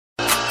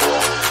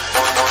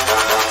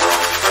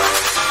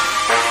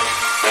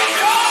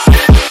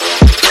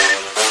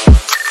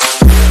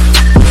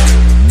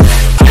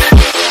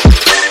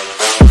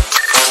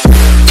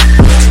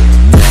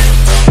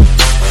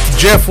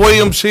Jeff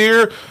Williams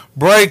here,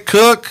 Bray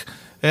Cook,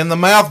 and the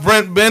mouth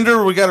Brent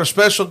Bender. We got our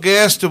special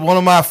guest, one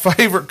of my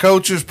favorite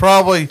coaches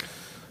probably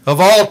of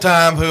all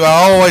time, who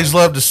I always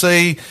love to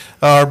see,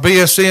 our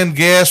BSN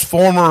guest,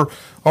 former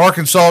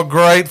Arkansas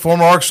great,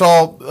 former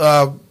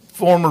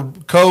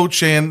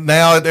coach, and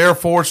now at Air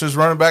Force is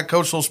running back,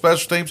 coach of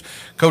special teams,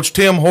 Coach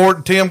Tim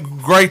Horton. Tim,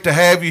 great to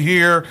have you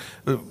here.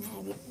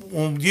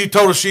 When you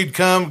told us you'd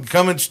come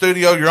in the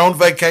studio, you're on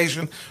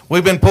vacation.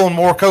 We've been pulling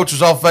more coaches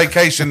off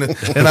vacation,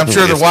 and I'm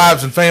sure their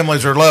wives and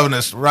families are loving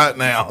us right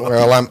now.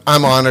 Well,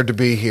 I'm honored to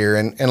be here,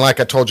 and like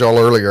I told you all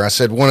earlier, I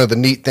said one of the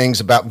neat things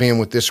about being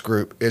with this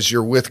group is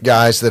you're with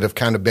guys that have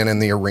kind of been in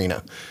the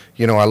arena.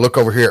 You know, I look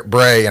over here at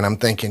Bray, and I'm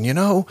thinking,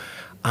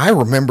 I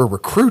remember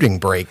recruiting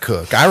Bray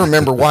Cook. I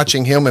remember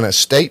watching him in a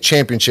state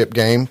championship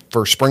game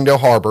for Springdale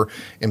Harbor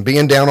and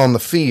being down on the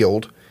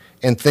field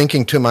and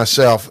thinking to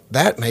myself,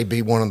 that may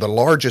be one of the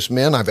largest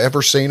men I've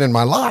ever seen in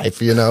my life,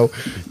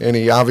 And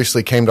he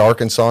obviously came to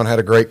Arkansas and had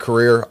a great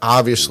career.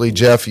 Obviously,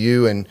 Jeff,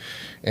 you and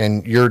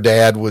your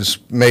dad was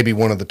maybe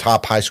one of the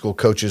top high school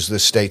coaches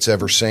this state's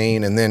ever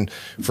seen. And then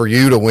for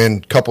you to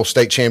win a couple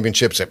state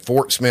championships at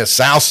Fort Smith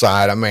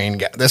Southside, I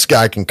mean, this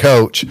guy can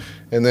coach.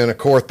 And then, of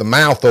course, the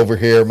mouth over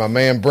here, my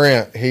man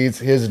Brent,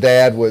 his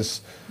dad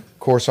was, of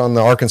course, on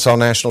the Arkansas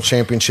National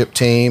Championship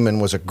team and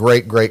was a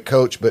great, great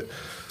coach. But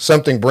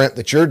something, Brent,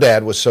 that your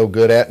dad was so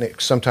good at, and it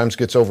sometimes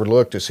gets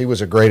overlooked, is he was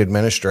a great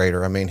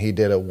administrator. I mean, he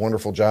did a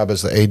wonderful job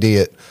as the AD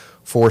at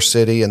Forest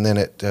City and then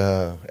at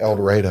El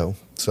Dorado.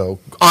 So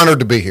honored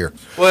to be here.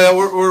 Well,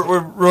 we're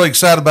really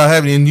excited about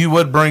having you. And you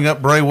would bring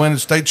up Bray winning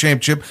state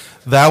championship.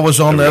 That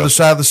was on the other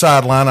side of the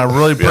sideline. I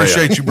really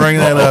appreciate you bringing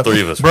that up. Three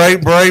of us.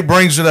 Bray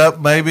brings it up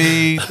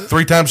maybe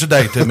 3 times a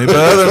day to me. But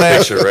other than that,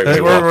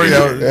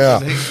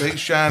 he's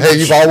shining. Hey,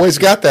 you've always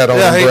got that on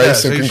him, Bray,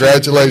 so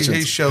congratulations.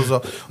 He shows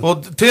up. Well,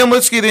 Tim,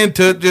 let's get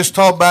into it. Just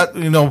talk about,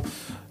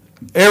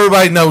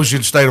 everybody knows you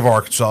in the state of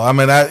Arkansas. I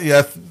mean,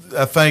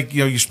 I think,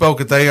 you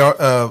spoke at the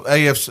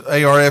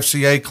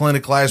ARFCA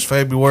clinic last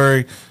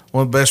February,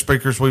 one of the best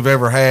speakers we've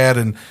ever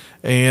had.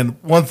 And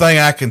one thing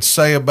I can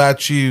say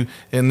about you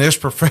in this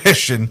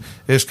profession,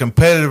 as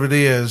competitive it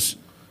is,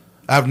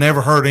 I've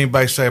never heard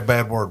anybody say a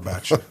bad word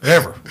about you,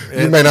 ever.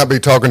 You may not be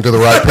talking to the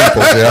right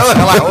people, Jeff.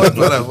 I wouldn't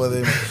put up with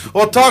him.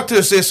 Well, talk to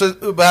us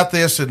about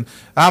this. And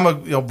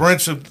I'm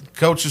Brent's a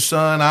coach's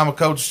son. I'm a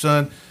coach's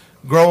son.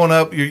 Growing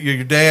up,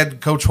 your dad,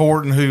 Coach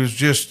Horton, who's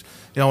just –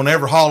 in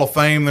every Hall of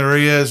Fame there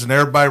is, and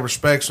everybody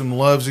respects him and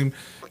loves him.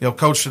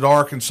 Coached at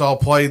Arkansas,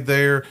 played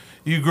there.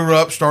 You grew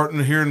up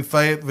starting here in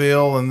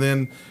Fayetteville, and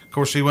then, of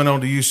course, he went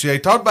on to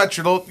UCA. Talk about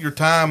your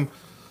time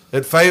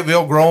at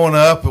Fayetteville growing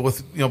up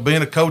with,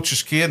 being a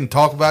coach's kid, and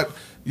talk about,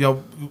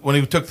 when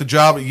he took the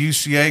job at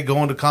UCA,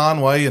 going to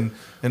Conway and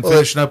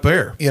finishing up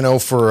there.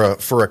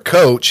 For a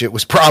coach, it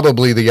was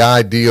probably the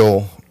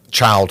ideal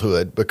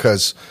childhood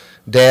because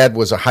Dad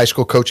was a high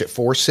school coach at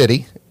Forest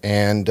City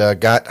and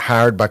got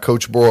hired by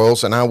Coach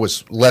Broyles, and I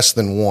was less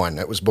than 1.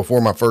 It was before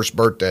my first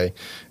birthday,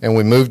 and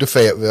we moved to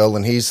Fayetteville,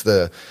 and he's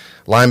the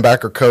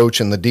linebacker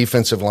coach and the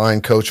defensive line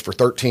coach for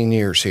 13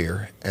 years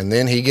here. And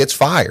then he gets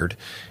fired,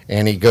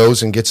 and he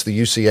goes and gets the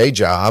UCA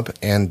job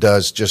and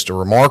does just a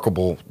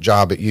remarkable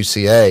job at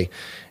UCA.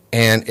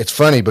 And it's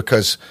funny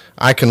because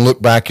I can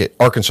look back at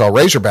Arkansas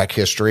Razorback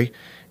history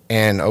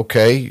and,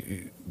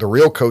 okay, the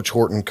real Coach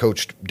Horton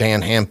coached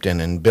Dan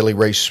Hampton and Billy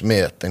Ray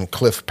Smith and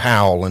Cliff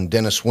Powell and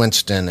Dennis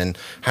Winston and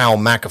Hal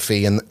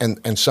McAfee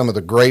and some of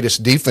the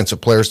greatest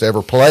defensive players to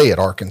ever play at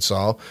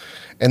Arkansas.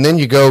 And then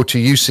you go to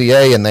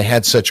UCA, and they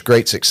had such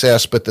great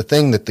success. But the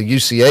thing that the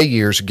UCA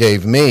years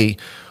gave me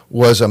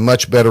was a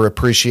much better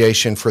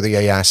appreciation for the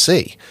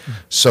AIC.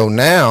 So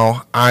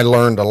now I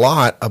learned a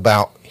lot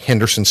about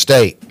Henderson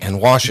State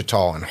and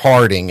Ouachita and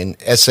Harding and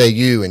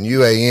SAU and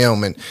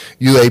UAM and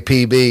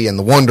UAPB and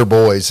the Wonder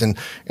Boys.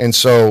 And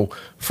so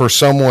for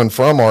someone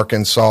from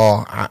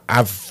Arkansas,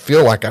 I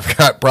feel like I've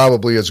got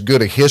probably as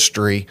good a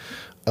history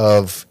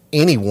of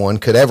anyone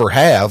could ever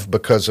have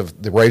because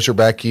of the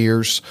Razorback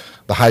years,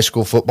 the high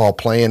school football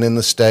playing in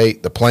the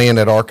state, the playing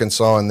at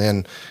Arkansas, and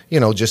then,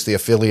 just the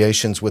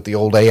affiliations with the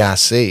old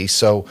AIC.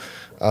 So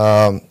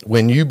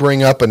when you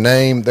bring up a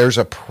name, there's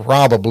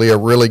probably a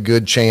really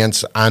good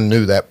chance I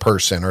knew that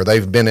person, or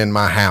they've been in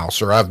my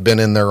house, or I've been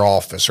in their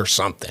office or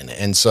something.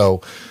 And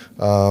so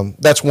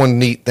that's one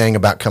neat thing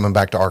about coming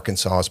back to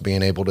Arkansas is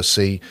being able to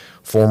see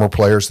former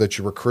players that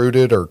you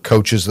recruited or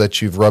coaches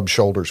that you've rubbed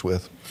shoulders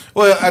with.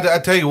 Well, I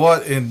tell you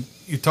what, and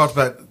you talked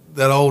about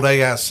that old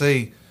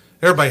AIC.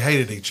 Everybody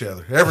hated each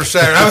other every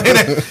Saturday. I mean,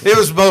 it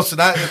was most.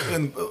 And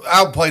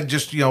I played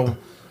just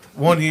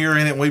 1 year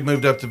in it. And we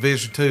moved up to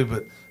Division II,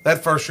 but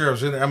that first year I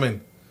was in there. I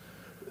mean,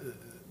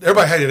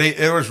 everybody hated it.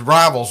 There was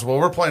rivals. Well,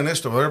 we're playing this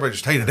stuff. Everybody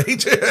just hated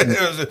each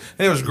other.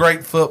 It was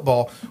great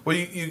football. Well,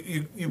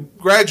 you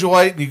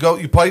graduate and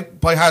you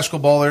play high school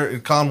ball there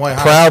at Conway High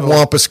School. Proud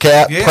Wampus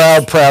Cat.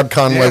 Yes. Proud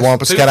Conway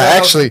Wampus Cat.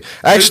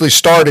 I actually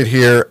started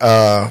here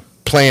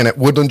playing at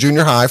Woodland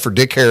Junior High for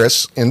Dick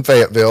Harris in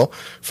Fayetteville.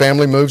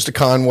 Family moves to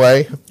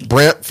Conway.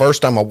 Brent,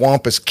 first I'm a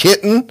Wampus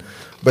Kitten,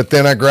 But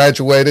then I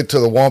graduated to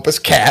the Wampus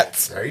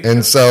Cats.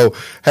 And so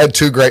had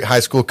two great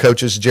high school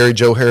coaches, Jerry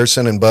Joe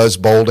Harrison and Buzz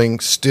Bolding,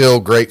 still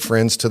great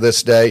friends to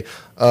this day.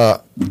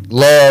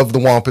 Love the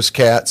Wampus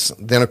Cats.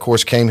 Then, of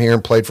course, came here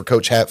and played for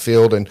Coach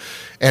Hatfield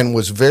and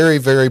was very,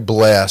 very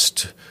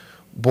blessed.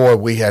 Boy,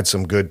 we had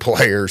some good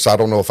players. I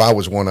don't know if I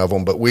was one of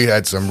them, but we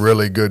had some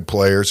really good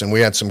players, and we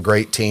had some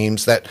great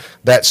teams.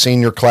 That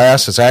senior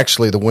class is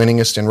actually the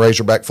winningest in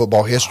Razorback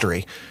football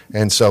history,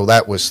 and so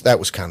that was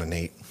kind of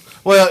neat.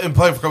 Well, and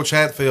playing for Coach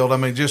Hatfield, I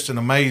mean, just an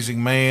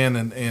amazing man,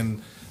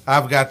 and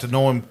I've got to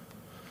know him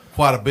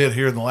quite a bit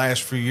here in the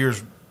last few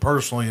years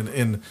personally,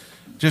 and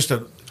just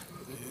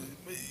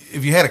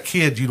if you had a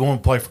kid, you'd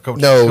want to play for Coach.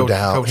 No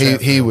doubt,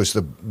 he was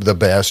the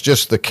best.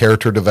 Just the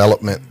character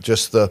development,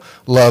 just the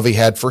love he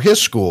had for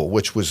his school,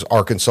 which was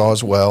Arkansas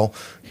as well.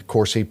 Of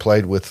course, he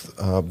played with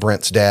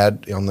Brent's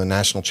dad on the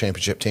national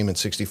championship team in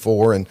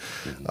 '64, and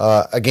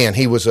again,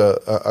 he was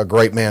a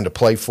great man to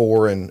play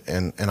for,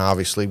 and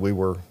obviously we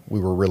were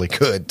really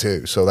good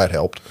too, so that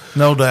helped.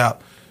 No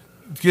doubt.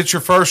 Get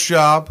your first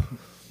job,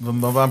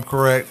 if I'm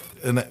correct,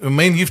 and I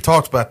mean you've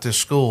talked about this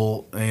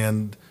school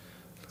and.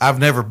 I've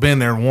never been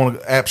there and won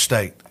App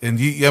State, and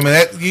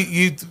I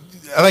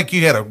think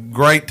you had a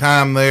great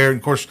time there. And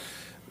of course,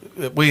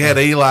 we had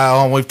Eli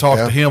on. We've talked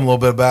to him a little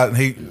bit about it, and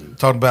he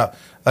talked about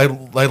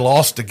they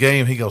lost the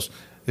game. He goes,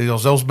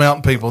 those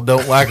mountain people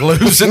don't like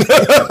losing.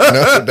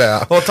 No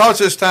doubt. Well, talk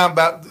to us time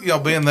about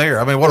being there.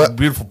 I mean, what a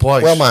beautiful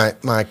place. Well,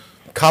 my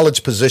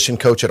college position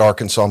coach at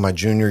Arkansas my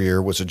junior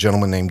year was a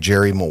gentleman named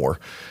Jerry Moore.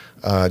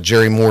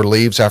 Jerry Moore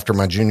leaves after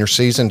my junior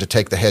season to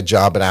take the head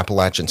job at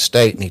Appalachian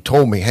State, and he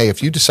told me, hey,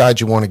 if you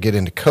decide you want to get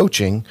into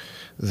coaching,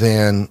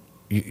 then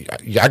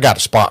I got a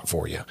spot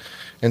for you.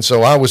 And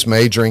so I was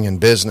majoring in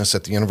business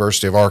at the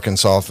University of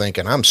Arkansas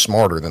thinking, I'm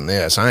smarter than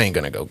this. I ain't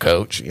going to go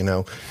coach,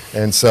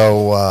 And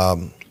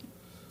so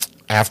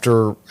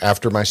after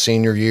my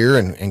senior year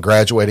and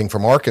graduating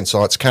from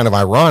Arkansas, it's kind of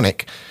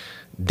ironic,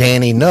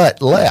 Danny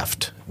Nutt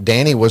left.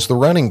 Danny was the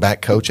running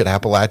back coach at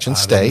Appalachian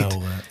State,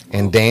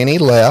 and Danny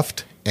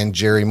left. And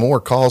Jerry Moore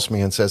calls me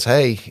and says,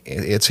 hey,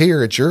 it's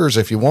here. It's yours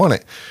if you want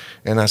it.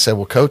 And I said,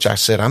 well, Coach,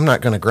 I'm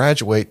not going to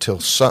graduate till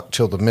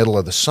the middle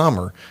of the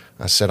summer.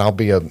 I said, I'll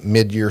be a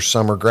mid-year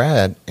summer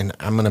grad, and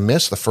I'm going to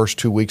miss the first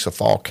 2 weeks of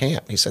fall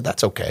camp. He said,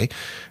 that's okay.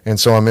 And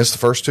so I missed the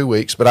first 2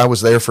 weeks, but I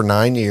was there for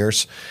 9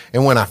 years.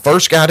 And when I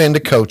first got into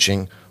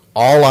coaching,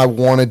 all I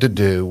wanted to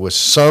do was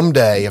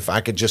someday if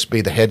I could just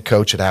be the head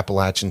coach at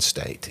Appalachian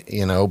State,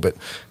 But,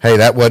 hey,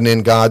 that wasn't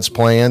in God's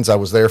plans. I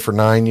was there for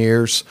 9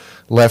 years,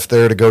 left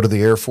there to go to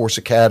the Air Force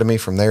Academy,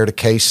 from there to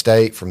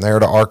K-State, from there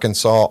to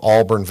Arkansas,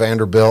 Auburn,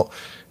 Vanderbilt,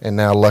 and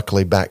now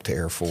luckily back to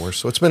Air Force.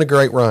 So it's been a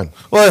great run.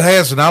 Well, it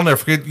has, and I'll never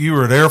forget you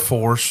were at Air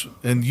Force.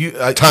 And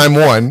Time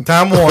one.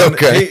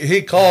 Okay.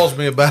 He calls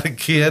me about a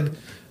kid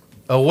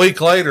a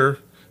week later.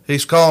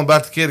 He's calling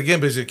about the kid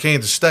again because he's at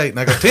Kansas State. And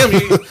I go, Tim,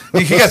 you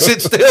got to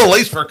sit still at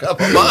least for a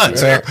couple of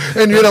months.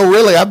 And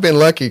really, I've been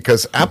lucky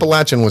because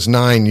Appalachian was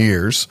 9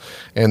 years,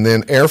 and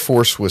then Air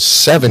Force was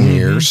 7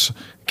 years.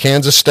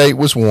 Kansas State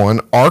was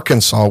 1.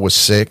 Arkansas was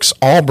 6.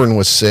 Auburn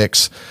was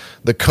 6.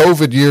 The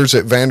COVID years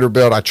at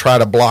Vanderbilt, I try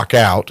to block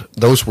out.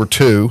 Those were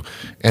 2.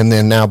 And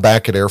then now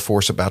back at Air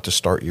Force, about to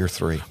start year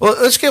 3. Well,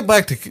 let's get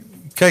back to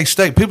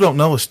K-State. People don't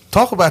know this.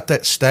 Talk about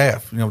that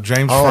staff.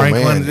 James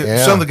Franklin,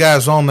 some of the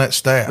guys on that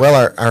staff.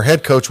 Well, our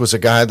head coach was a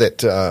guy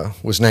that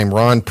was named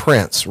Ron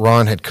Prince.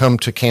 Ron had come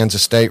to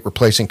Kansas State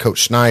replacing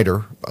Coach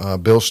Snyder,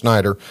 Bill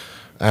Snyder,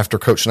 after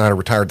Coach Snyder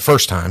retired the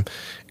first time.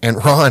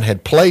 And Ron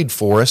had played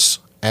for us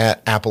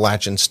at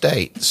Appalachian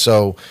State.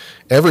 So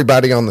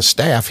everybody on the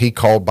staff he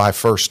called by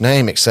first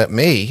name except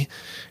me.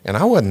 And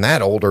I wasn't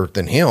that older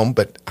than him,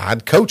 but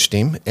I'd coached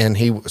him,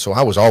 so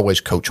I was always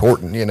Coach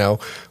Horton,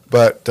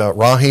 But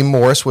Raheem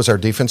Morris was our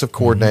defensive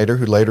coordinator,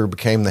 who later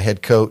became the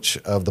head coach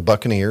of the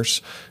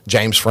Buccaneers.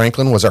 James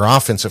Franklin was our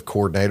offensive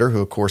coordinator,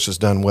 who, of course, has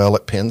done well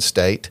at Penn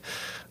State.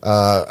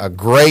 A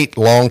great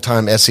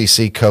longtime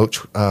SEC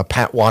coach,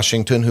 Pat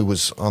Washington, who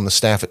was on the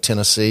staff at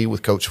Tennessee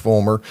with Coach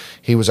Fulmer.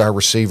 He was our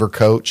receiver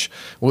coach.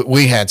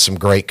 We had some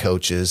great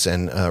coaches,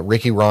 and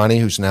Ricky Ronnie,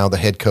 who's now the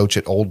head coach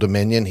at Old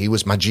Dominion, he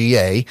was my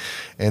GA.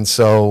 And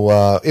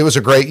so it was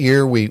a great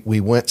year. We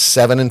went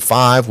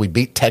 7-5. We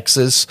beat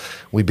Texas.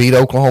 We beat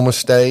Oklahoma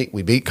State.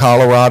 We beat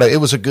Colorado. It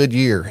was a good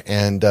year,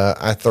 and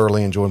I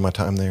thoroughly enjoyed my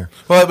time there.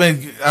 Well,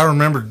 I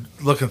remember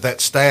looking at that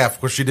staff. Of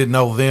course, you didn't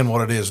know then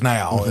what it is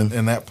now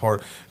in that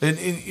part. And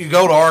you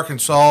go to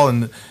Arkansas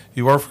and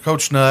you work for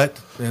Coach Nutt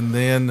and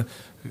then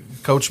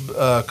Coach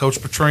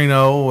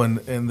Petrino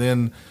and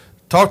then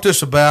talk to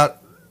us about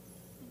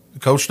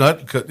Coach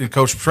Nutt and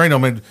Coach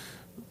Petrino.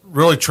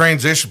 Really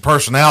transitioned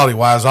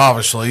personality-wise,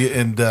 obviously,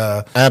 and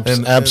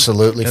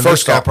absolutely. And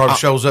first guy probably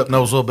shows up,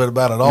 knows a little bit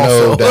about it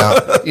also. No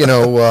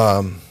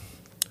doubt.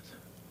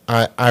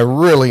 I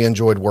really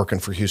enjoyed working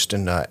for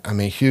Houston Nutt.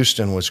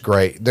 Houston was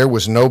great. There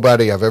was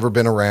nobody I've ever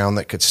been around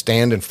that could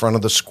stand in front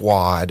of the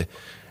squad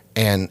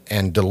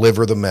and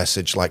deliver the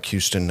message like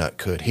Houston Nutt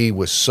could. He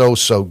was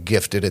so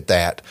gifted at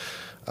that.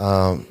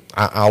 I'll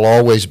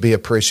always be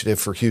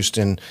appreciative for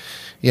Houston.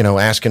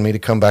 asking me to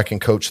come back and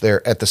coach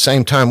there. At the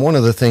same time, one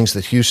of the things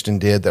that Houston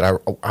did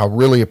that I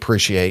really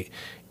appreciate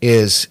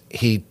is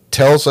he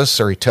tells us,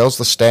 or he tells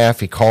the staff,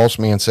 he calls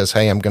me and says,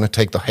 hey, I'm going to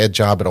take the head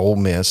job at Ole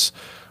Miss.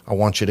 I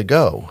want you to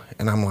go.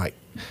 And I'm like,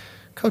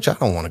 Coach, I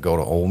don't want to go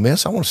to Ole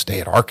Miss. I want to stay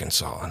at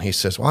Arkansas. And he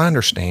says, well, I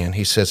understand.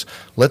 He says,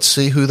 let's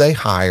see who they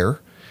hire,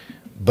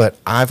 but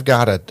I've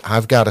got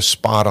a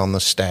spot on the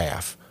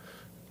staff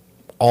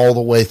all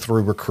the way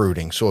through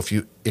recruiting. So if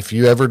you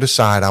ever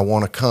decide if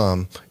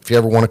you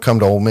ever want to come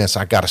to Ole Miss,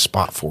 I got a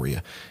spot for you.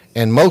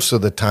 And most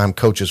of the time,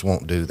 coaches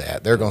won't do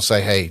that. They're going to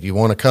say, hey, do you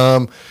want to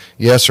come?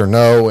 Yes or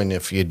no. And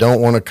if you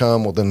don't want to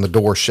come, well, then the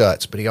door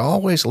shuts. But he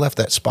always left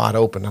that spot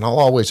open, and I'll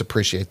always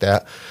appreciate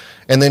that.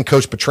 And then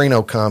Coach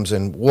Petrino comes,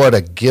 and what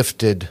a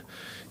gifted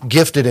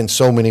in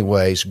so many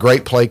ways.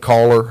 Great play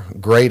caller,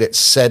 great at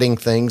setting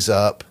things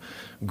up,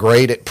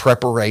 great at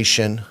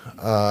preparation.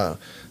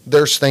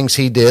 There's things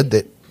he did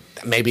that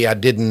maybe I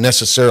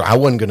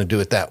wasn't going to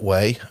do it that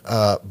way,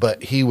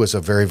 but he was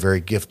a very, very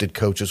gifted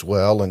coach as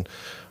well. And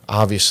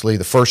obviously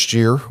the first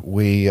year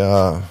we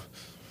went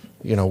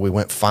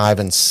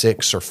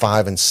 5-6 or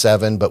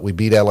 5-7, but we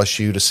beat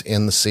LSU to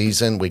end the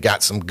season. We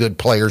got some good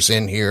players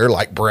in here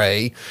like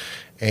Bray,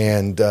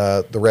 and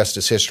the rest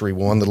is history.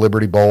 We won the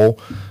Liberty Bowl.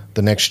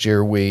 The next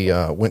year we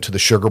went to the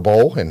Sugar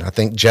Bowl, and I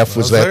think Jeff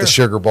was at the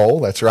Sugar Bowl.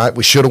 That's right.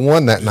 We should have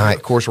won that night.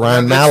 Of course,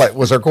 Ryan Mallett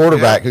was our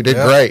quarterback, who did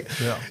great.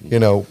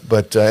 Yeah.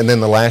 But and then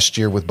the last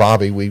year with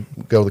Bobby, we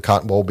go to the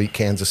Cotton Bowl, beat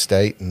Kansas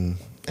State, and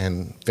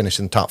finish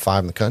in the top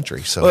 5 in the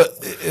country. So,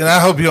 and I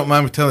hope you don't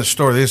mind me telling the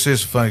story. This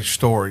is a funny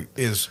story.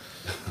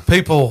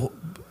 People.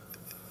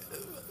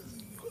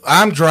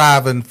 I'm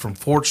driving from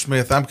Fort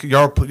Smith.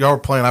 Y'all were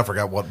playing. I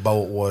forgot what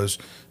bowl it was.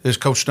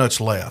 Coach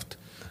Nutt's left.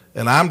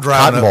 And I'm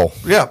driving Cotton Bowl.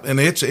 Yeah, and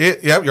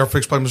you're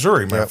fixed to play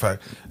Missouri, matter of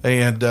fact.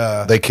 And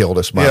they killed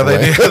us, by the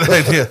way.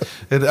 They did.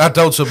 And I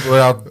told some,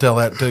 I'll tell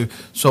that too.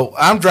 So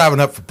I'm driving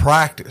up for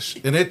practice,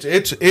 and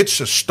it's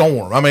a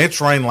storm. I mean, it's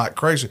raining like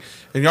crazy.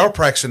 And y'all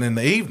practicing in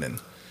the evening.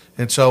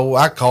 And so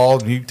I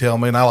called, and you tell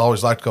me, and I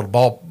always like to go to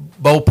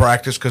bowl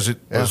practice because it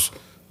was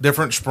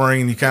different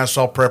spring, and you kind of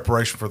saw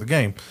preparation for the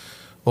game.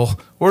 Well,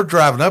 we're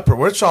driving up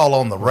there. It's all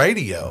on the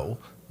radio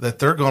that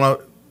they're going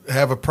to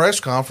have a press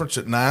conference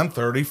at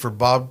 9:30 for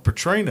Bob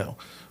Petrino.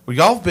 Well,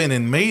 y'all have been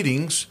in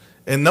meetings,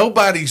 and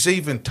nobody's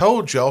even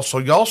told y'all, so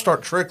y'all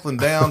start trickling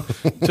down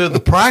to the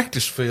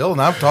practice field.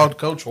 And I've talked to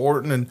Coach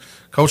Horton and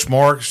Coach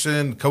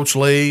Markson, Coach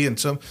Lee, and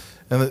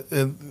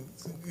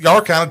y'all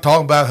are kind of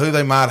talking about who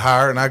they might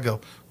hire. And I go,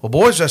 well,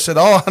 boys, I said,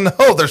 I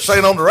know. They're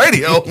saying on the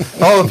radio,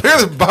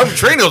 apparently Bob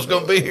Petrino's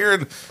going to be here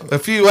in a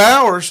few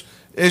hours.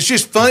 It's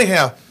just funny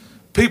how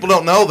people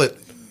don't know that.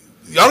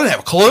 Y'all didn't have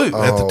a clue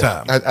at the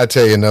time. I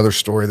tell you another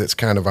story that's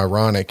kind of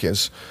ironic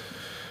is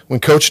when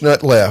Coach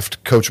Nutt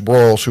left, Coach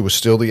Broyles, who was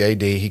still the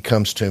AD, he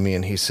comes to me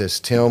and he says,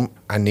 Tim,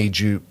 I need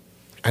you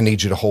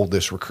to hold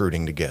this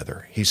recruiting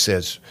together. He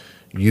says,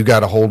 you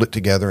got to hold it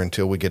together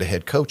until we get a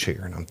head coach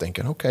here. And I'm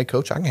thinking, okay,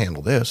 Coach, I can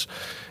handle this.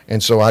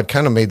 And so I'd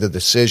kind of made the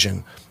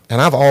decision.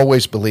 And I've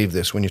always believed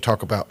this when you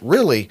talk about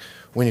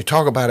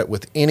it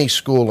with any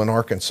school in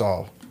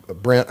Arkansas.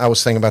 Brent, I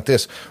was thinking about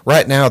this.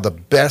 Right now, the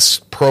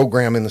best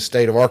program in the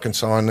state of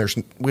Arkansas,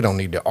 and we don't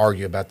need to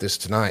argue about this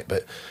tonight,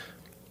 but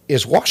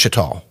is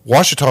Ouachita.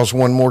 Ouachita's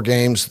won more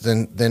games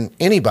than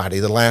anybody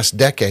the last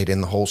decade in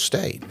the whole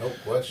state. No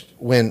question.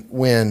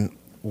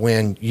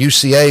 When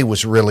UCA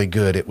was really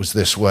good, it was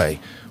this way.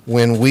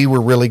 When we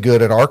were really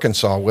good at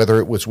Arkansas, whether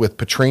it was with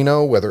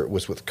Petrino, whether it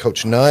was with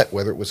Coach Nutt,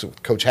 whether it was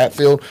with Coach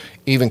Hatfield,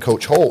 even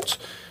Coach Holtz,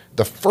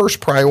 the first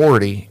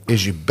priority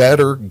is you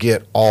better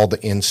get all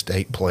the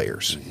in-state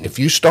players. If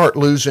you start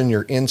losing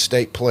your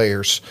in-state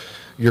players,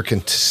 your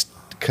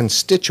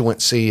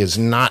constituency is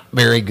not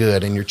very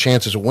good, and your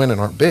chances of winning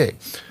aren't big.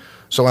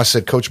 So I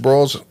said, Coach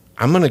Broyles,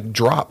 I'm going to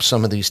drop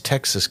some of these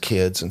Texas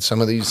kids and some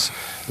of these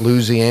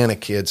Louisiana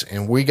kids,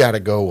 and we got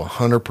to go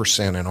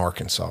 100% in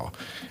Arkansas.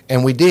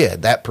 And we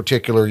did. That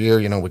particular year,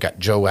 we got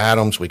Joe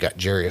Adams, we got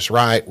Jarius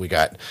Wright, we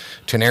got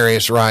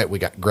Tenarius Wright, we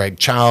got Greg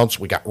Childs,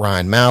 we got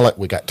Ryan Mallett,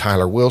 we got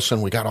Tyler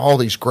Wilson. We got all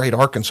these great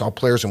Arkansas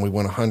players, and we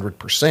went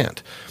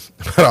 100%.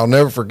 But I'll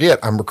never forget,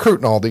 I'm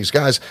recruiting all these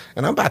guys,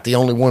 and I'm about the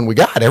only one we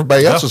got.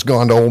 Everybody else has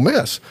gone to Ole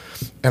Miss.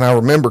 And I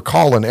remember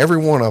calling every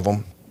one of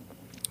them,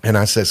 and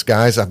I says,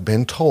 guys, I've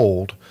been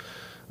told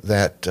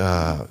that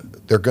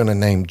they're going to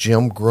name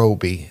Jim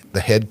Groby the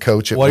head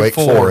coach at Wake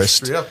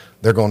Forest. Yep.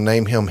 They're going to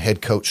name him head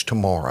coach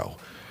tomorrow.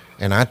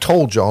 And I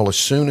told y'all as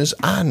soon as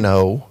I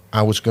know,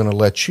 I was going to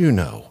let you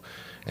know.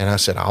 And I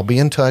said, I'll be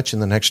in touch in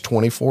the next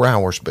 24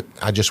 hours, but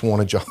I just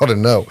wanted y'all to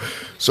know.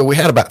 So we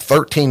had about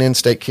 13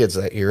 in-state kids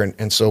that year,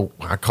 and so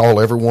I call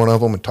every one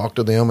of them and talk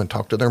to them and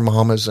talk to their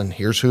mamas, and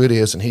here's who it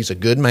is, and he's a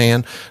good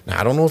man. Now,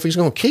 I don't know if he's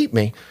going to keep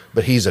me,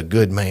 but he's a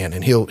good man,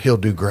 and he'll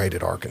do great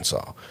at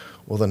Arkansas.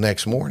 Well, the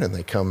next morning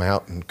they come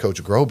out, and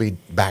Coach Groby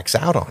backs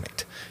out on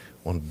it.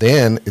 Well,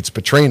 then it's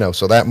Petrino.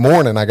 So that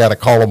morning I got to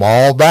call them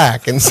all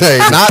back and say,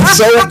 not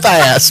so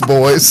fast,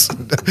 boys.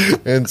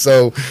 And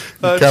so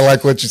kind of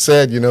like what you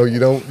said, you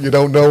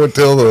don't know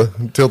until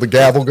the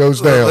gavel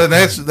goes down. And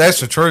that's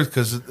the truth,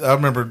 because I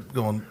remember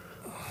going,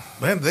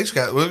 man, these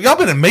guys. Well, y'all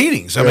been in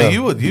meetings. I mean,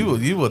 you would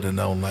have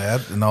known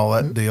that and all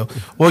that deal.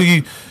 Well,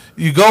 you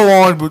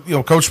go on with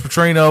Coach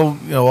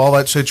Petrino, all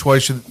that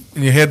situation,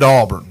 and you head to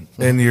Auburn,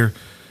 and your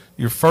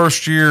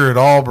first year at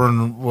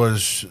Auburn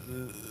was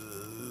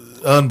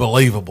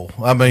unbelievable.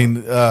 I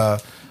mean, I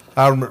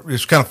remember,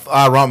 it's kind of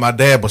ironic. My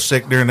dad was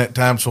sick during that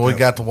time, so we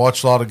got to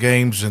watch a lot of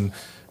games, and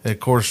of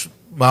course,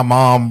 my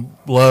mom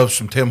loves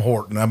some Tim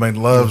Horton. I mean,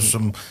 loves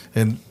some,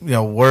 and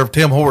wherever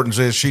Tim Hortons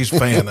is, she's a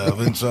fan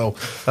of, and so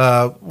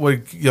we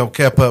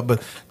kept up.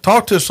 But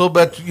talk to us a little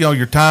about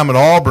your time at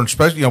Auburn,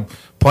 especially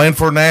playing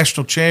for a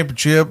national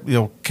championship.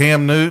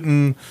 Cam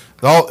Newton,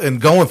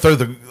 and going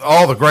through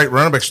all the great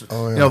running backs.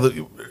 Oh,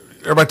 yeah.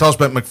 Everybody talks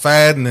about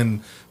McFadden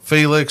and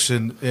Felix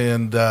and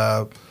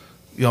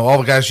all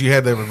the guys you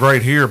had that were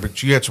great here,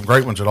 but you had some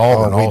great ones at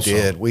Auburn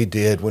also. We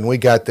did. When we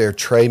got there,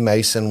 Trey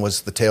Mason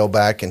was the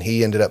tailback, and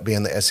he ended up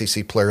being the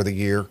SEC Player of the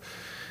Year.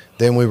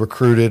 Then we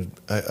recruited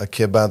a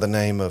kid by the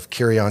name of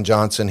Kerryon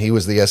Johnson. He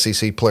was the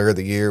SEC Player of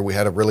the Year. We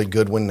had a really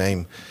good one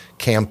named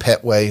Cam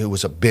Petway, who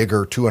was a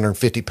bigger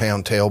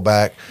 250-pound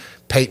tailback.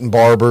 Peyton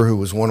Barber, who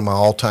was one of my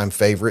all-time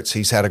favorites.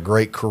 He's had a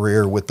great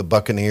career with the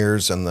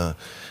Buccaneers and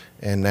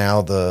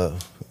now the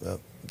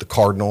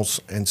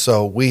Cardinals. And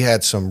so we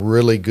had some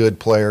really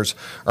good players.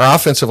 Our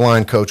offensive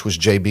line coach was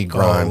J.B.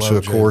 Grimes, who,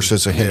 of course,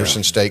 is a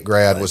Henderson State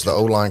grad, was the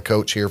O-line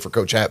coach here for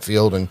Coach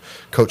Hatfield and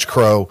Coach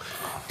Crow.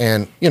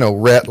 And,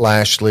 Rhett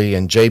Lashley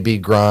and J.B.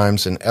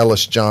 Grimes and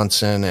Ellis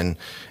Johnson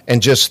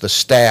and just the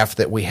staff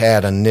that we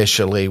had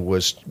initially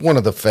was one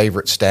of the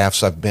favorite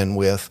staffs I've been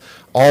with.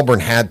 Auburn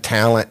had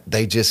talent.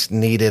 They just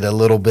needed a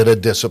little bit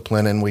of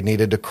discipline, and we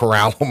needed to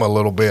corral them a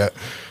little bit.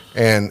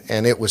 And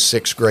it was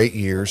 6 great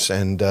years,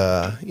 and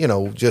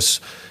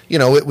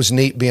it was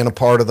neat being a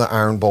part of the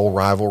Iron Bowl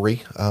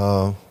rivalry.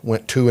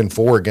 Went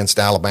 2-4 against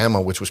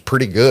Alabama, which was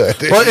pretty good.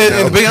 Well,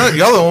 and to be honest,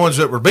 y'all the ones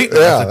that were beating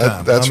at the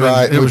time. That's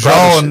right. It was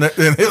y'all and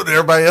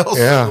everybody else.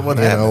 Yeah,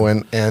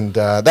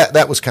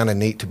 that was kind of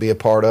neat to be a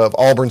part of.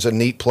 Auburn's a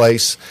neat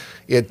place.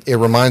 It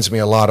reminds me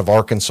a lot of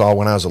Arkansas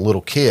when I was a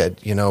little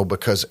kid,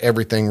 because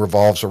everything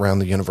revolves around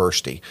the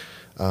university,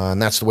 and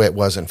that's the way it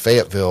was in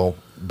Fayetteville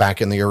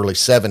back in the early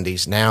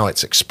 70s. Now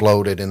it's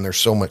exploded, and there's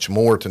so much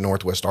more to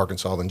Northwest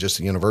Arkansas than just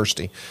the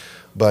university.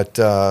 But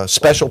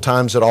special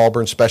times at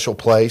Auburn, special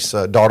place.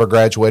 Daughter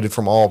graduated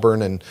from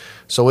Auburn, and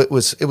so it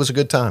was a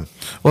good time.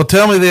 Well,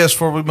 tell me this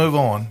before we move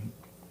on.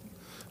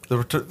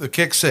 The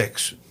kick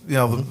six,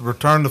 the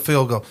return the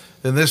field goal.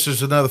 And this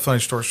is another funny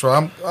story. So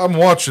I'm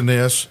watching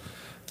this,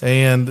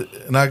 and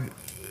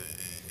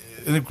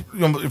if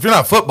you're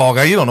not a football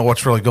guy, you don't know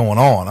what's really going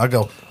on. I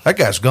go, that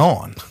guy's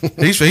gone.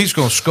 He's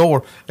going to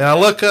score. And I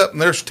look up,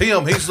 and there's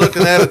Tim. He's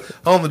looking at it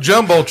on the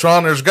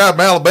Jumbotron. There's a guy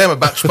from Alabama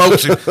about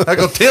smokes him. I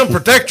go, Tim,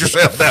 protect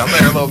yourself down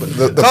there a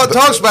little bit. Talk to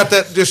us about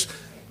that. Just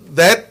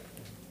that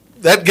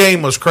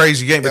game was a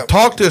crazy game. But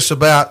talk to us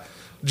about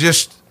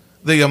just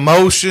the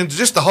emotions,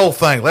 just the whole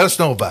thing. Let us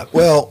know about it.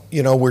 Well,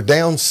 we're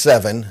down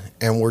 7,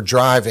 and we're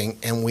driving,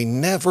 and we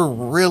never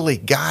really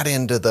got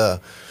into the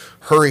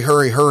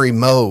hurry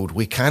mode.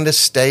 We kind of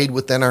stayed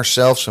within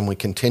ourselves, and we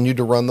continued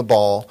to run the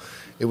ball.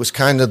 It was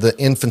kind of the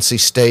infancy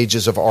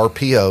stages of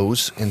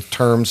RPOs in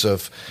terms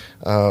of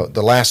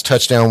the last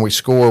touchdown we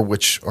scored,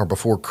 which are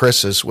before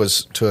Chris's,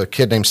 was to a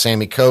kid named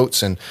Sammy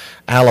Coates, and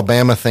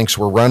Alabama thinks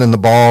we're running the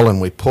ball, and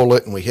we pull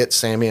it, and we hit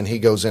Sammy, and he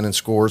goes in and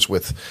scores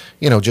with,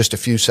 just a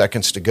few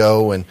seconds to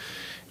go, and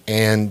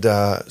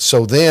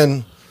so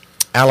then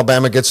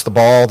Alabama gets the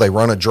ball. They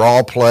run a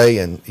draw play,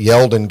 and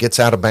Yeldon gets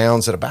out of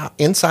bounds at about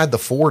inside the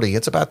 40.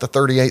 It's about the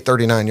 38,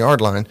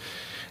 39-yard line.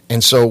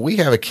 And so we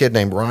have a kid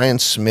named Ryan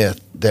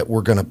Smith that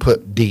we're going to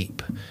put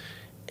deep.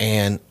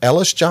 And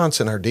Ellis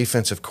Johnson, our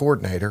defensive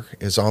coordinator,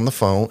 is on the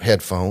phone,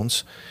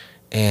 headphones,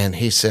 and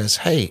he says,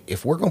 hey,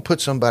 if we're going to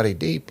put somebody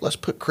deep, let's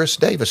put Chris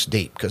Davis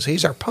deep because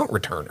he's our punt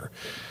returner.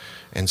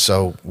 And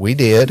so we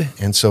did,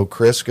 and so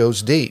Chris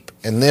goes deep.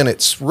 And then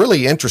it's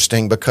really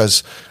interesting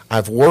because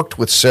I've worked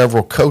with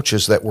several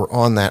coaches that were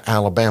on that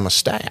Alabama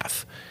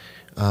staff,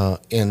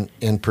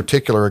 in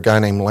particular a guy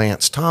named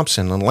Lance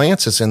Thompson. And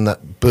Lance is in the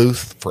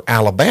booth for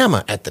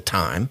Alabama at the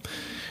time,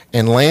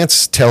 and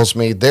Lance tells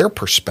me their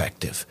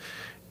perspective.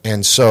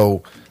 And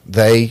so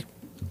they're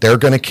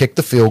going to kick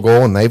the field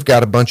goal, and they've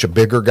got a bunch of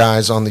bigger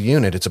guys on the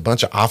unit. It's a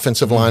bunch of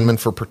offensive linemen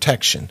for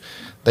protection.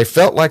 They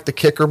felt like the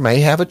kicker may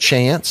have a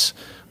chance,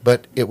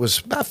 but it was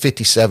about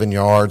 57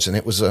 yards, and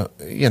it was a,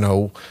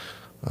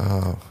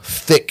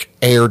 thick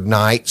aired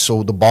night,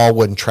 so the ball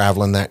wasn't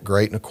traveling that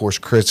great. And, of course,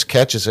 Chris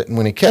catches it, and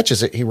when he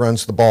catches it, he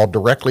runs the ball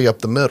directly up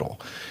the middle.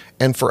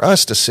 And for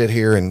us to sit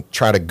here and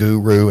try to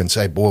guru and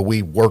say, boy,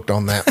 we worked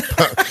on that,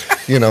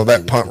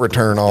 that punt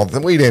return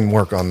we didn't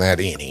work on that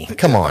any.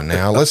 Come on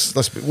now,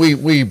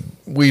 we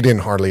we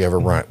didn't hardly ever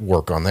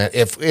work on that,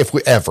 if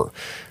we ever.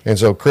 And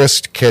so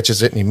Chris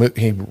catches it, and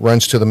he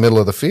runs to the middle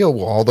of the field.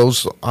 Well, all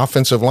those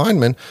offensive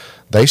linemen,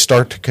 they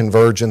start to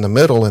converge in the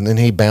middle, and then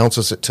he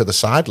bounces it to the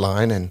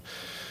sideline. And,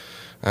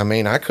 I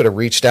mean, I could have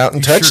reached out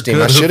and touched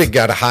him. I should have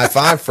got a high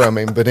five from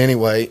him. But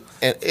anyway,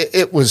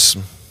 it was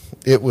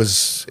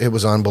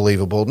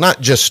unbelievable,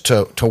 not just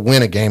to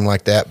win a game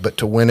like that, but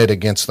to win it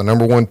against the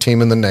number one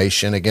team in the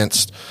nation,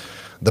 against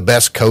the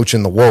best coach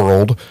in the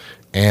world,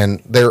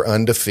 and they're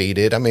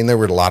undefeated. I mean, there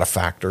were a lot of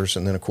factors,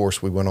 and then of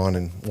course we went on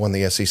and won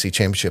the SEC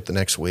championship the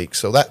next week.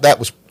 So that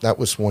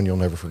was one you'll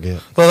never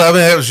forget. Well, I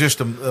mean, it was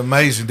just an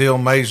amazing deal,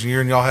 amazing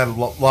year, and y'all had a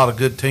lot of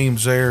good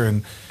teams there,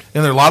 and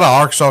there are a lot of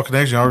Arkansas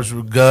connections. Ours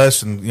with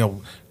Gus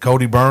and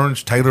Cody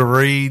Burns, Taylor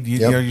Reed.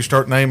 You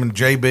start naming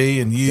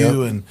JB and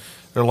you, and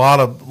there are a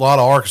lot of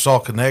Arkansas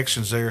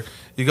connections there.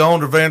 You go on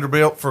to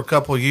Vanderbilt for a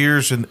couple of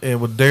years and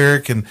with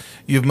Derek, and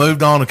you've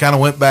moved on and kind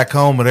of went back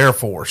home at Air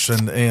Force.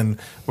 And we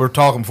were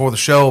talking before the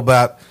show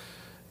about,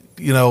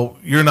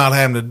 you're not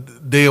having to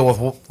deal with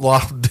a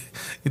lot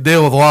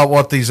of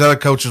what these other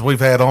coaches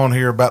we've had on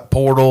here about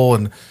portal.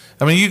 And,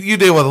 I mean, you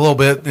deal with a little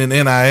bit in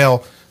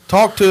NIL.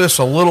 Talk to us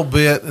a little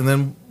bit, and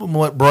then we'll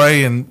let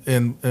Bray and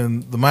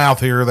the mouth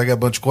here, they got a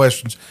bunch of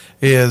questions,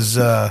 keep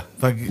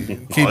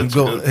him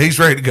going. He's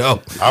ready to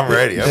go. I'm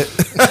ready.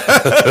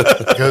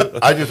 Because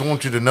I just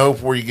want you to know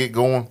before you get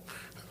going,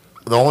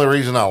 the only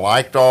reason I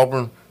liked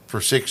Auburn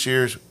for 6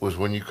 years was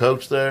when you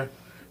coached there,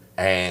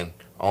 and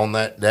on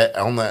that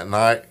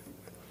night,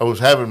 I was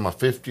having my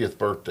 50th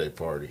birthday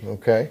party.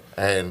 Okay.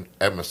 And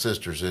at my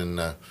sister's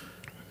in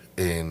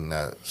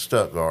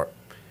Stuttgart,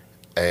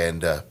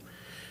 and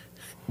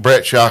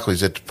Brett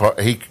Shockley's at the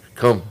party. He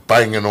come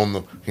banging on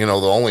the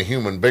only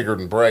human bigger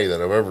than Bray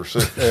that I've ever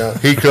seen. Yeah.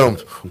 He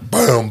comes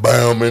bam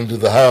bam into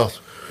the house.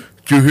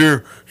 Did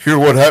you hear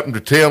what happened to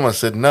Tim? I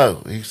said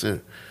no. He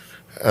said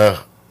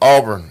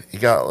Auburn. He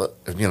got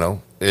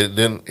it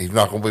didn't. He's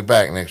not going to be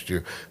back next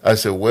year. I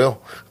said,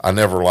 well, I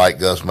never liked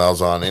Gus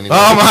Malzahn anyway.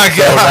 Oh my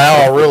God! So now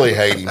I really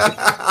hate him.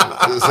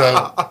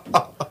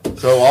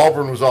 So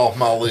Auburn was off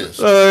my list.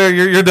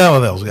 You're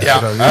done with those guys. Yeah,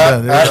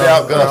 I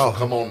doubt Gus will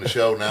come on the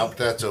show now, but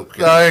that's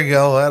okay. There you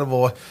go,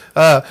 attaboy.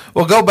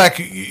 Well, go back.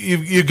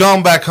 You've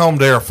gone back home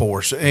to Air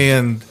Force,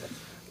 and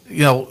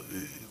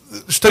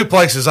there's two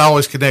places I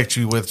always connect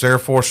you with: it's Air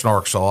Force and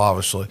Arkansas,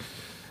 obviously.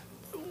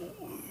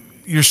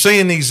 You're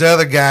seeing these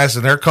other guys,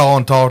 and they're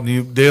talking to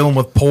you, dealing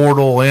with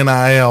portal,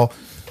 NIL.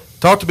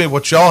 Talk to me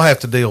what y'all have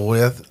to deal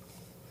with,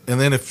 and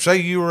then if, say,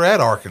 you were at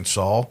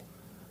Arkansas,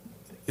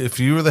 if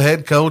you were the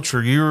head coach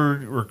or you were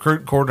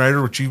recruit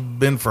coordinator, which you've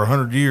been for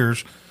 100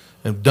 years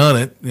and done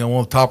it, one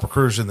of the top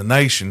recruiters in the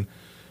nation,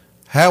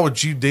 how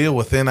would you deal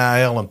with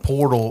NIL and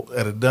portal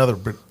at another?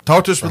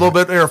 Talk to us a little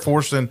bit Air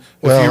Force, and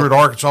if you were at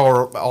Arkansas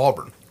or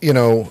Auburn.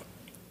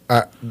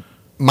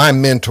 My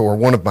mentor,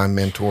 one of my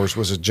mentors,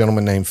 was a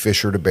gentleman named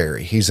Fisher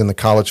DeBerry. He's in the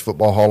College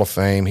Football Hall of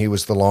Fame. He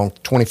was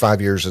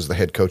 25 years as the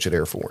head coach at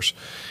Air Force.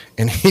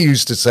 And he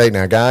used to say,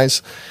 now,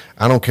 guys,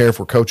 I don't care if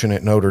we're coaching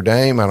at Notre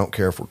Dame. I don't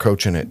care if we're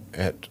coaching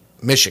at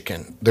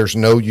Michigan. There's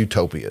no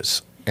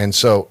utopias. And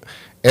so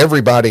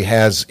everybody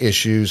has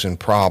issues and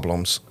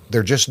problems.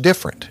 They're just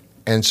different.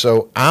 And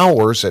so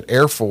ours at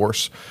Air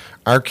Force,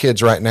 our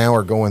kids right now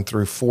are going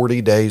through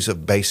 40 days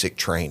of basic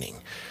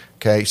training.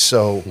 Okay,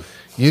 so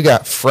you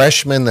got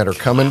freshmen that are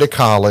coming to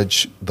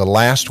college the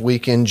last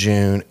week in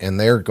June, and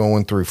they're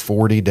going through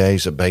 40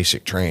 days of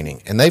basic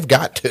training. And they've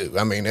got to.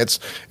 I mean,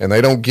 and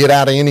they don't get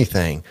out of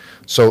anything.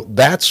 So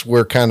that's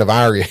where kind of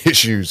our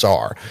issues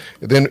are.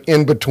 Then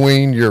in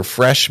between your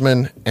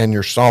freshman and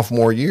your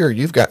sophomore year,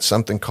 you've got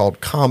something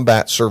called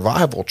combat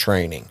survival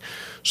training.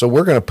 So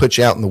we're going to put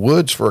you out in the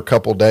woods for a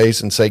couple of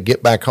days and say,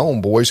 get back home,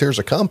 boys, here's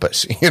a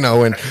compass.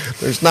 And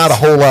there's not a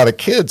whole lot of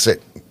kids at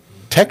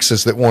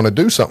Texas that want to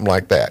do something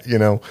like that,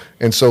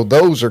 and so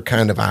those are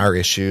kind of our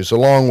issues,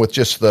 along with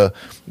just the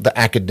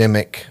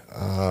academic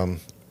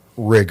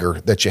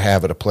rigor that you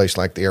have at a place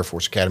like the Air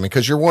Force Academy,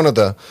 because you're one of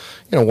the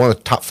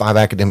top 5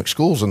 academic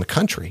schools in the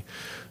country.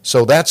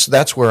 So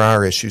that's where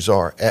our issues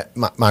are. At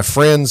my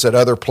friends at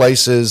other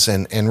places,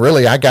 and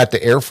really I got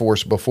to Air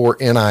Force before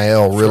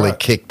NIL really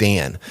kicked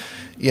in,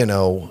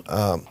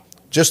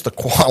 just the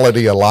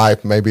quality of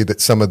life maybe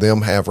that some of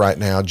them have right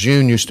now.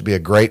 June used to be a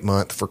great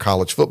month for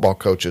college football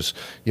coaches.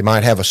 You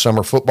might have a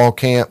summer football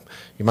camp.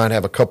 You might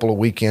have a couple of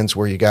weekends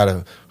where you got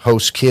to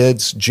host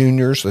kids,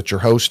 juniors that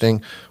you're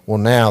hosting. Well,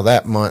 now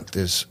that month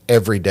is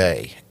every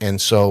day. And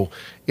so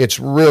it's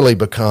really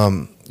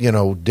become,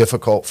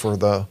 difficult for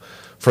the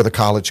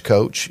college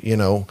coach.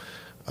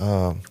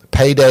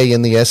 Payday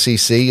in the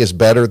SEC is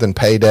better than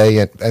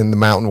payday in the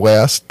Mountain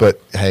West,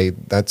 but hey,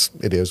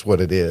 it is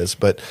what it is.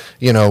 But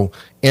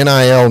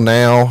NIL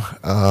now,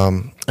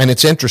 and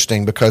it's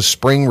interesting because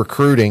spring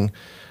recruiting,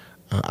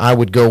 I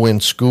would go in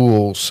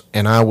schools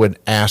and I would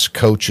ask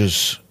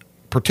coaches,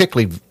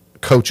 particularly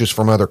coaches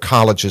from other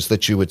colleges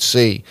that you would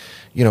see,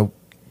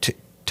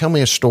 tell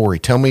me a story.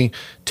 Tell me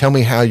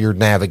how you're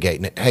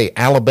navigating it. Hey,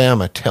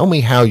 Alabama, tell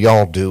me how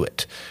y'all do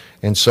it.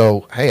 And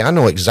so, hey, I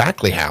know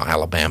exactly how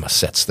Alabama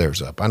sets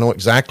theirs up. I know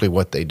exactly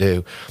what they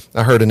do.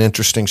 I heard an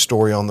interesting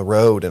story on the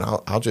road, and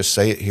I'll just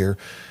say it here.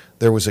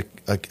 There was a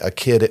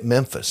kid at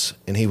Memphis,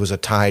 and he was a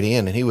tight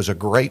end, and he was a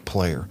great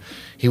player.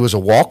 He was a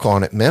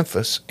walk-on at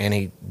Memphis, and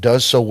he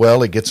does so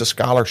well he gets a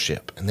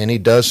scholarship. And then he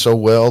does so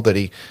well that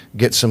he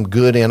gets some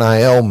good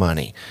NIL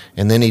money.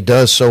 And then he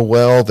does so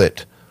well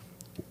that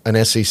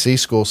an SEC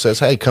school says,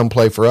 hey, come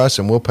play for us,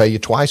 and we'll pay you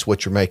twice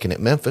what you're making at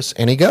Memphis.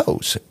 And he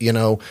goes,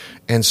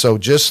 And so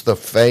just the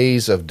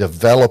phase of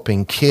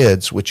developing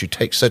kids, which you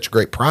take such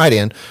great pride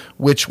in,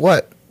 which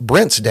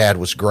Brent's dad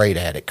was great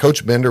at it.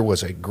 Coach Bender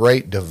was a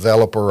great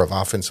developer of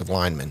offensive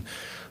linemen.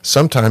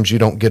 Sometimes you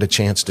don't get a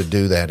chance to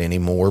do that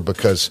anymore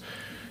because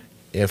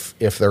if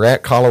they're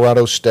at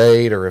Colorado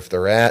State or if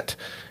they're at,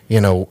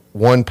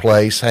 one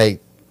place, hey,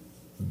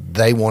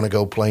 they want to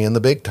go play in the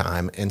big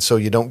time. And so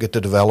you don't get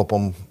to develop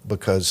them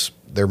because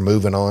they're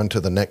moving on to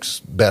the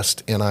next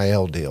best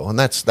NIL deal. And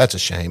that's a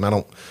shame. I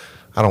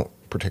don't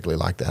particularly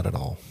like that at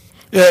all.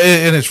 Yeah,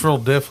 and it's real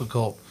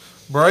difficult.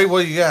 Bray,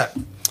 what you got?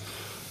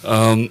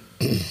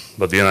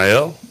 But the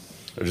NIL,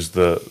 or just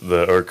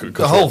the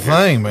whole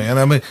thing, man.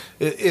 I mean,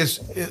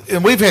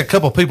 and we've had a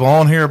couple of people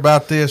on here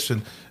about this,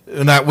 and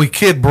we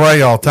kid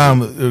Bray all the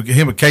time.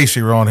 Him and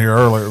Casey were on here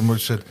earlier, and we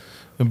said,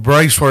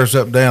 Bray swears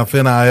up and down, if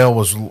NIL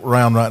was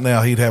around right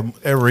now, he'd have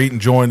every eating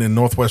joint in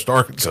Northwest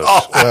Arkansas.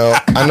 Well,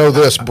 I know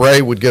this.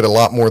 Bray would get a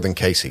lot more than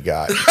Casey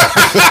got.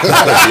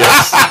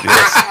 yes.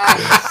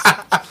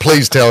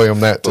 Please tell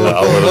him that, too.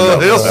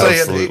 He'll say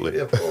Absolutely.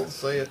 it. He'll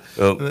say it.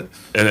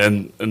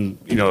 And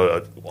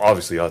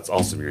obviously, it's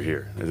awesome you're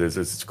here.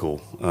 It's cool.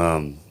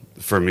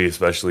 For me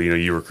especially,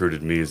 you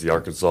recruited me as the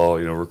Arkansas,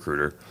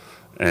 recruiter.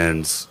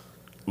 And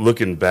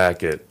looking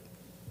back at,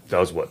 that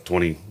was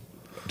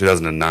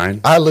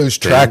 2009? I lose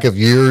track of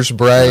years,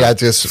 Bray. Yeah.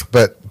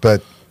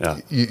 But yeah.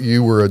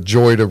 You were a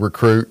joy to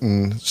recruit,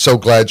 and so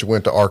glad you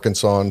went to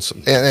Arkansas.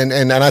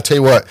 And I tell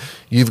you what,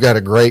 you've got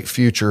a great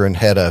future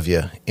ahead of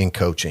you in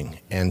coaching.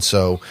 And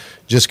so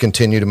just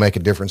continue to make a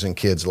difference in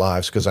kids'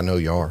 lives because I know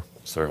you are.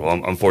 Sir,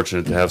 well, I'm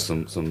fortunate to have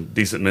some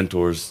decent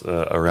mentors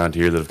around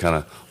here that have kind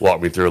of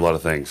walked me through a lot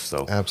of things.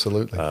 So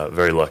absolutely,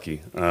 very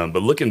lucky.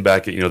 But looking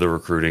back at the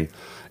recruiting,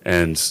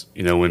 and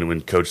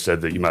when Coach said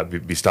that you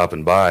might be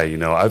stopping by,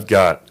 I've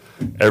got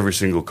every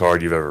single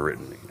card you've ever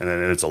written me, and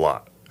it's a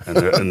lot,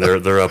 and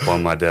they're up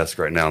on my desk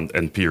right now,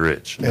 and P.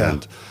 Rich, yeah.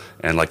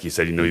 and like you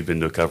said, you've been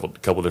to a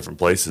couple different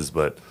places,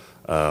 but.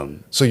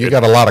 So you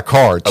got a lot of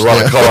cards. A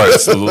lot of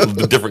cards,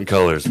 the different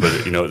colors, but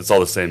it's all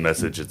the same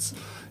message.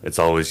 It's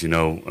always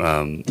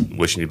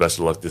wishing you best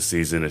of luck this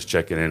season. It's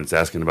checking in. It's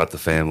asking about the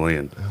family,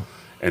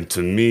 and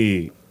to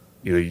me,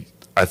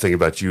 I think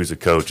about you as a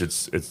coach.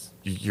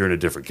 You're in a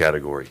different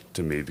category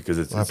to me because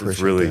it's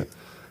really that.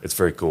 It's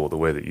very cool the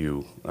way that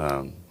you.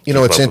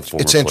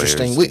 It's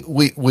interesting.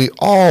 We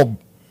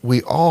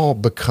all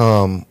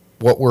become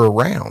what we're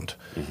around.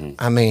 Mm-hmm.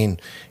 I mean,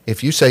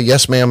 if you say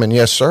yes, ma'am, and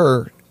yes,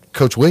 sir.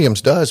 Coach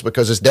Williams does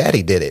because his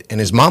daddy did it and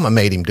his mama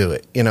made him do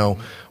it.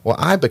 Well,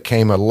 I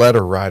became a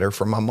letter writer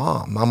for my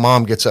mom. My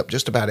mom gets up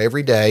just about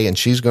every day and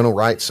she's going to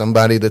write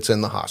somebody that's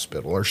in the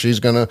hospital or she's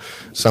going to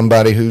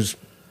somebody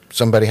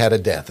had a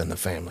death in the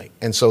family.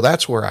 And so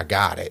that's where I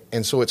got it.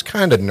 And so it's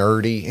kind of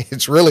nerdy.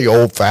 It's really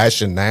old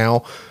fashioned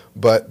now,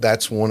 but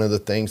that's one of the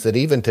things that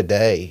even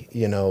today,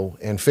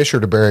 and Fisher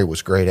DeBerry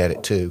was great at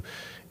it too,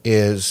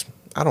 is,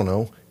 I don't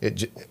know,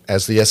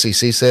 as the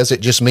SEC says, it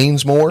just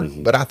means more,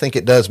 mm-hmm. but I think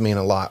it does mean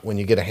a lot when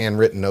you get a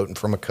handwritten note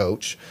from a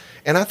coach.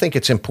 And I think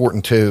it's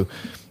important, too,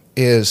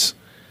 is,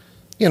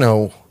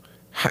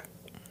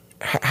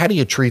 how do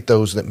you treat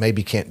those that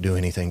maybe can't do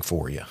anything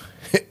for you?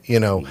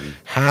 Mm-hmm.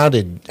 How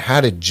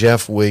did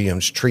Jeff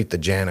Williams treat the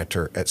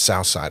janitor at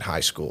Southside High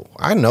School?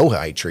 I know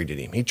how he treated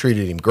him. He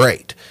treated him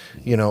great,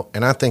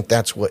 and I think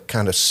that's what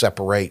kind of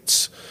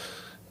separates,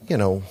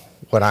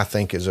 what I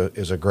think is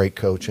a great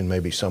coach and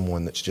maybe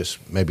someone that's just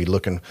maybe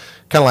looking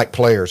kind of like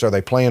players. Are they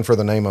playing for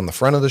the name on the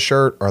front of the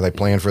shirt or are they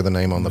playing for the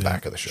name on the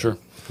back of the shirt?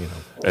 Sure.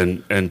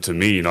 And to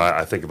me,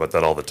 I think about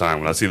that all the time.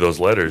 When I see those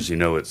letters,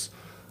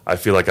 I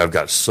feel like I've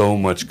got so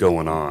much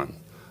going on.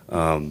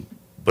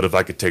 But if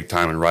I could take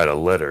time and write a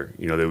letter,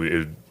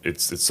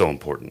 it's so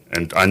important.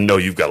 And I know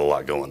you've got a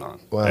lot going on.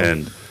 Well,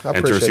 and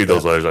to receive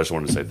those letters, I just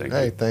wanted to say thank you.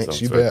 Hey, thanks.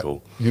 So you bet.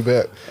 cool. You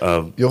bet.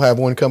 You'll have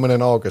one coming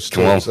in August.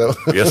 Come on. So.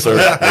 Yes, sir.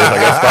 Yes, I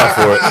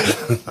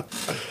got stock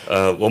for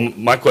it. Well,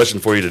 my question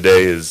for you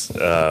today is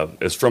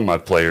from my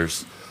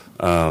players.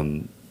 A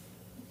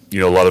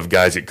lot of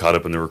guys get caught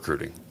up in the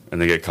recruiting,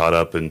 and they get caught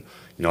up in,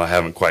 it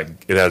hasn't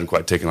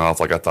quite taken off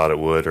like I thought it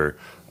would, or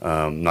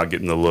not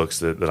getting the looks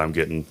that I'm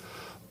getting.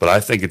 But I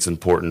think it's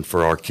important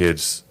for our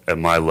kids at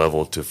my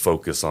level to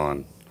focus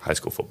on high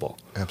school football.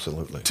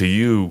 Absolutely. To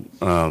you,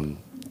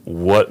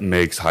 what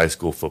makes high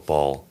school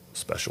football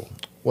special?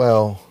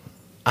 Well,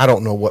 I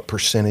don't know what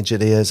percentage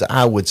it is.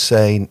 I would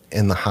say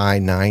in the high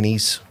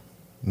 90s,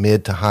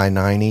 mid to high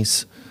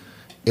 90s.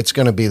 It's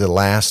going to be the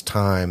last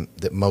time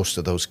that most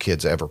of those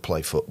kids ever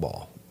play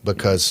football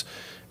because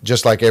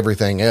just like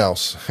everything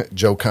else,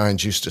 Joe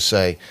Kynes used to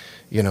say,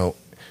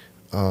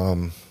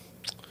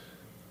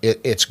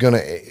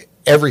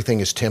 everything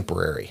is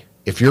temporary.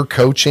 If you're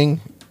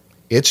coaching,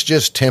 it's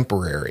just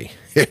temporary.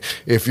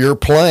 If you're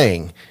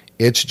playing,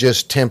 it's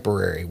just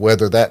temporary.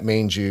 Whether that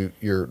means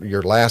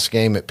your last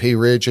game at Pea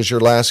Ridge is your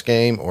last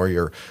game, or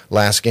your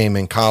last game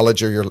in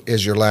college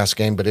is your last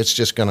game, but it's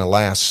just going to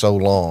last so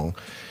long.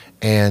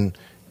 And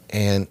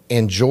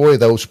enjoy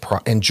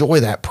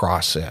that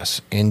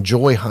process.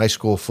 Enjoy high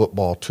school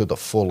football to the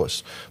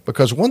fullest.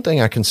 Because one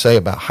thing I can say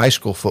about high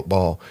school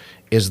football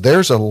is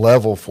there's a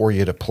level for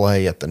you to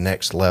play at the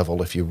next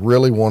level if you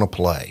really want to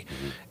play.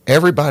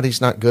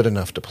 Everybody's not good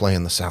enough to play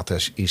in the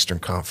Southeastern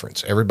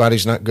Conference.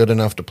 Everybody's not good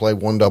enough to play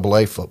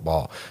 1AA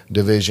football,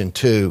 Division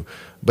II.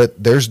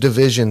 But there's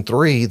Division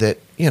III that,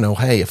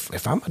 hey,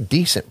 if I'm a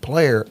decent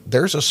player,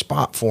 there's a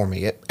spot for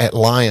me at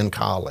Lyon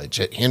College,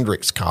 at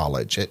Hendrix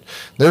College.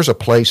 There's a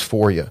place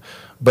for you.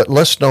 But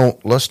let's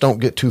don't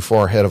get too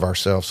far ahead of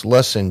ourselves.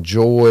 Let's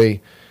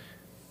enjoy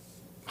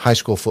high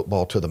school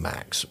football to the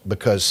max,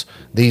 because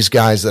these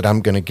guys that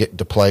I'm going to get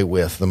to play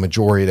with, the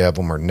majority of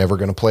them are never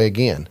going to play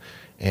again.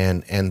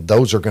 And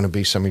those are going to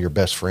be some of your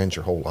best friends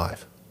your whole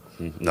life.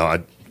 No,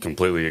 I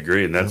completely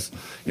agree. And that's,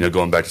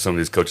 going back to some of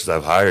these coaches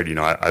I've hired,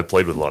 I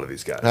played with a lot of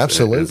these guys.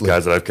 Absolutely. And it's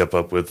guys that I've kept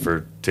up with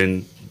for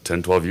 10,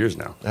 12 years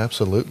now.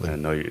 Absolutely.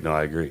 And no,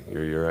 I agree.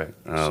 You're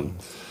right.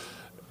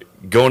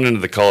 Going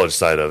into the college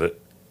side of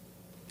it,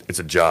 it's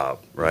a job,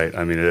 right?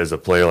 I mean, as a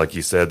player, like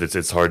you said,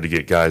 it's hard to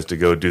get guys to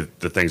go do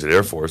the things at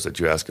Air Force that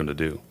you ask them to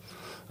do.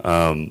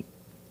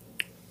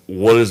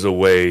 What is a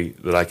way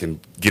that I can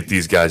get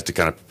these guys to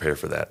kind of prepare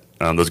for that?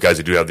 Those guys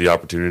who do have the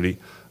opportunity,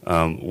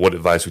 what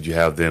advice would you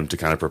have them to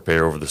kind of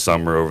prepare over the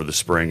summer, over the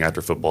spring,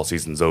 after football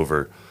season's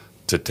over,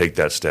 to take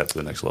that step to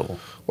the next level?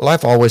 Well,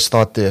 I've always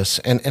thought this,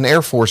 and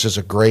Air Force is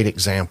a great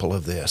example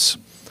of this.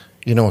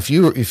 If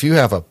you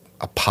have a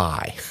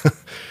pie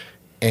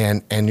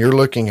and you're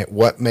looking at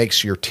what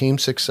makes your team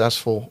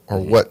successful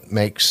or what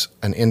makes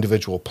an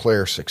individual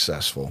player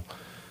successful,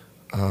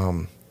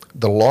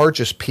 the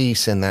largest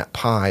piece in that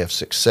pie of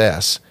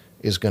success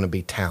is going to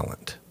be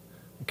talent,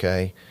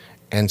 okay?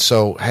 And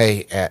so,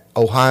 hey, at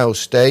Ohio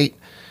State,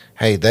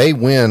 they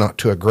win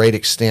to a great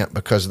extent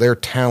because their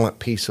talent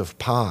piece of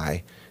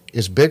pie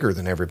is bigger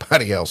than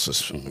everybody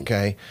else's,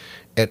 okay?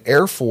 At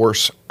Air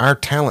Force, our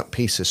talent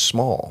piece is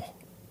small,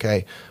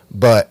 okay?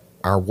 But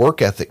our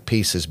work ethic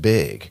piece is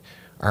big.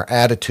 Our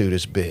attitude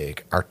is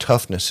big. Our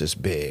toughness is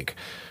big.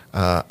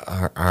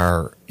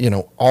 Our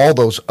all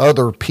those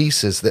other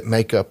pieces that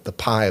make up the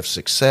pie of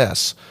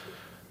success,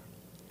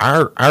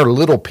 our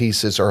little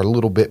pieces are a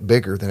little bit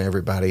bigger than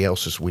everybody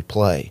else's we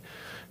play.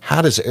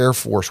 How does Air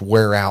Force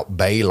wear out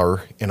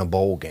Baylor in a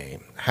bowl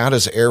game? How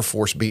does Air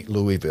Force beat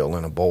Louisville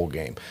in a bowl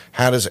game?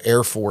 How does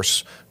Air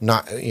Force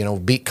not,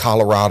 beat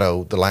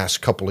Colorado the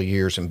last couple of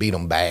years and beat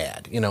them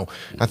bad?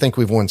 I think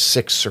we've won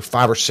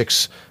 5 or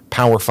 6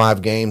 Power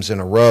 5 games in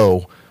a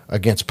row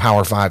against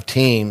Power 5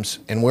 teams,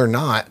 and we're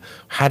not.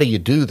 How do you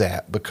do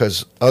that?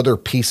 Because other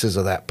pieces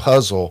of that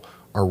puzzle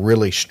are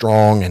really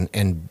strong,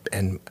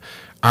 and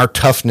our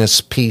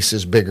toughness piece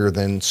is bigger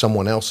than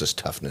someone else's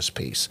toughness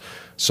piece.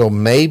 So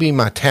maybe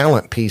my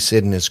talent piece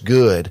isn't as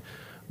good,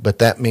 but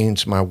that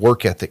means my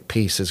work ethic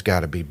piece has got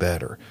to be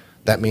better.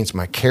 That means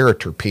my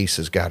character piece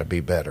has got to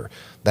be better.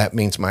 That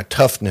means my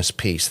toughness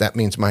piece. That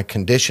means my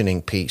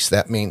conditioning piece.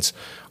 That means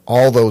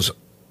all those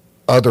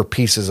other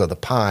pieces of the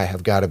pie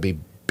have got to be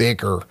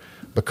bigger,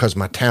 because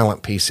my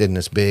talent piece isn't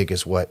as big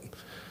as what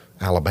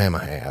Alabama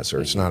has, or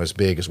it's not as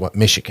big as what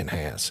Michigan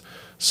has.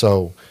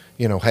 So,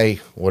 hey,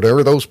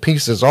 whatever those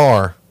pieces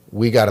are,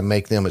 we got to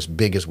make them as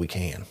big as we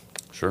can.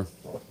 Sure.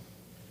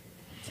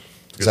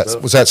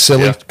 Was that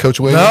silly, yeah. Coach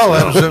Williams? No,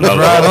 that was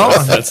right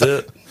on. That's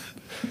it.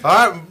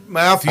 All right,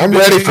 Matthew. I'm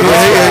ready for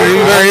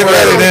this. You're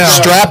ready now.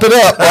 Strap it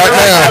up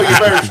right now. You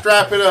better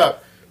strap it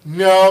up.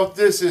 No,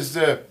 this is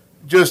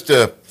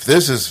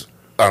this is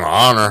an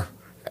honor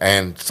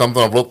and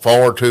something I've looked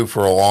forward to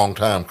for a long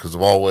time, because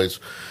I've always.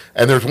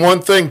 And there's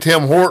one thing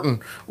Tim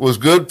Horton was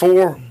good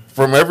for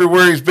from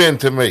everywhere he's been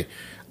to me.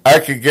 I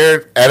could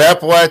guarantee at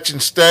Appalachian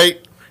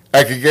State,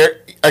 I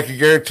could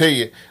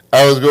guarantee you,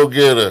 I was going to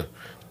get a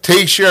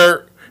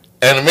T-shirt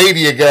and a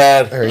media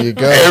guide. There you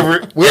go.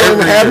 We don't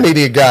even have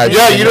media guides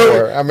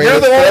anymore. You're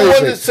the only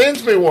one that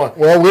sends me one.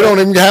 Well, we don't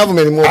even have them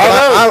anymore.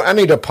 I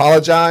need to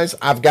apologize.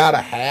 I've got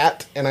a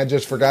hat, and I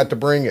just forgot to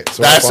bring it.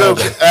 So that's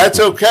okay. That's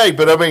okay.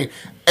 But I mean,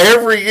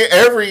 every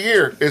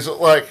year is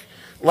like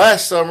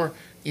last summer.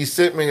 You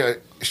sent me a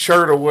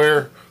shirt to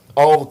wear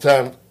all the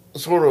time,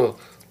 sort of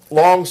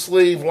long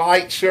sleeve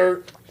light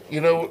shirt,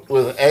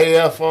 with an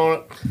AF on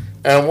it,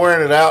 and I'm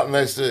wearing it out, and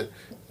they said,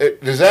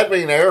 "Does that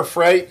mean air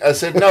freight?" I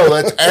said, "No,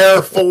 that's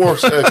Air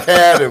Force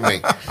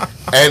Academy."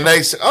 And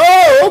they said,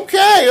 "Oh,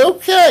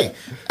 okay."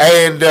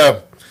 And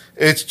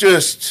it's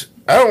just,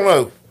 I don't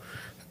know.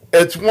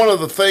 It's one of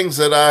the things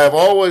that I have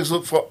always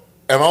looked for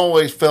and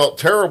always felt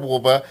terrible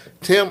about.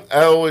 Tim,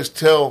 I always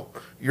tell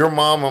your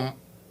mom and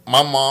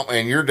my mom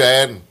and your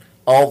dad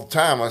all the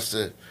time, I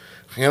said,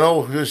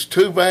 it's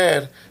too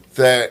bad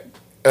that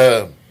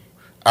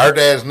our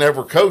dads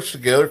never coached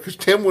together because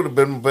Tim would have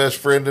been my best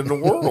friend in the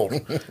world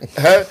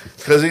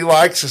because he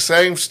likes the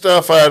same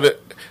stuff. I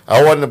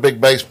wasn't a big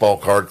baseball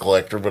card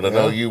collector, but I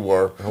know you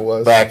were. I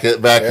was. Back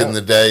in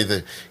the day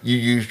that you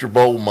used your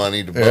bowl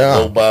money to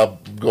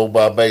go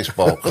buy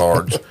baseball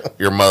cards.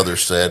 Your mother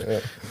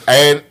said,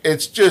 and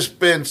it's just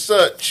been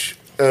such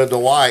a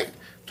delight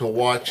to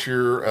watch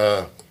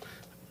your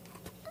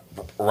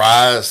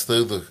rise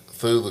through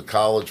the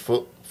college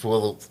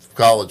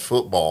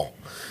football.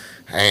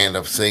 And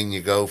I've seen you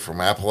go from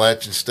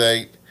Appalachian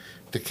State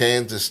to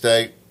Kansas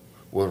State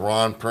with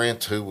Ron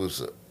Prince, who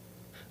was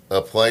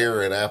a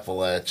player at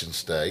Appalachian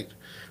State.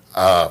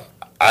 I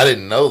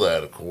didn't know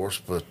that, of course,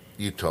 but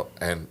you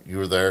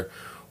were there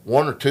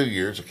 1 or 2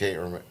 years. I can't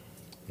remember.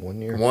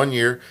 1 year. 1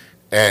 year,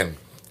 and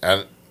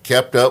I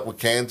kept up with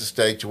Kansas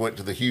State. You went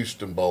to the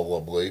Houston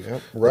Bowl, I believe.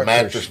 Yep. The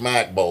Mattress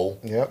Mac Bowl.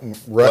 Yep.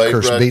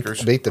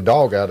 Rutgers beat the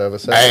dog out of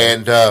us.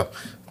 And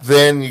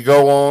then you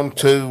go on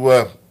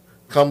to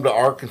come to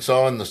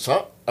Arkansas in the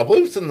summer. I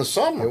believe it's in the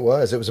summer. It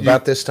was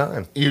about this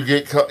time. You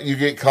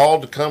get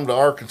called to come to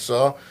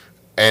Arkansas,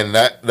 and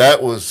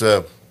that was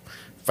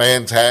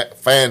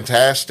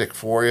fantastic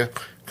for you.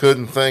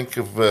 Couldn't think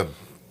of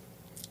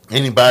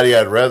anybody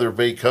I'd rather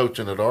be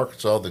coaching at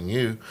Arkansas than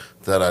you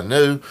that I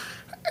knew.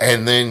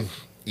 And then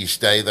you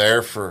stay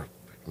there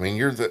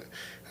you're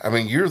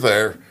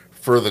there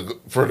for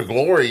the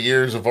glory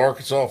years of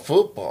Arkansas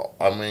football.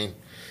 I mean,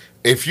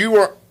 if it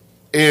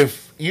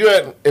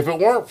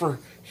weren't for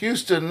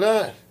Houston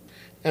Nutt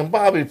and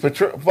Bobby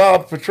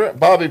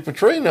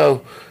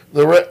Petrino,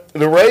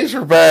 the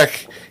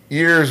Razorback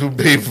years would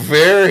be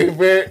very,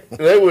 very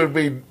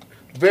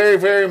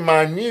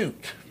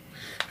minute.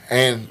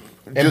 And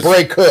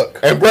Bray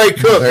Cook.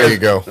 There you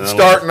go.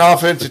 Starting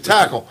offensive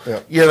tackle.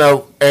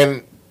 Yeah.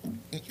 And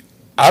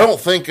I don't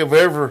think I've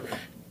ever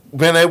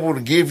been able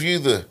to give you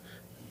the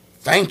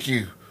thank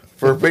you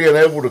for being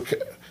able to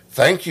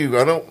thank you.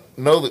 I don't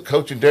know that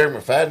coaching Darren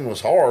McFadden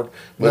was hard,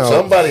 but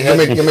somebody had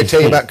Let me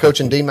tell you about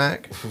coaching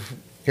D-Mac.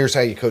 Here's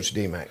how you coach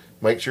D-Mac.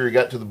 Make sure he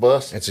got to the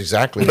bus. That's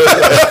exactly right.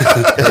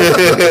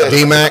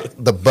 D-Mac,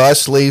 the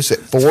bus leaves at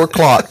 4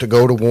 o'clock to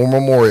go to War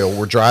Memorial.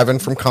 We're driving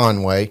from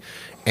Conway,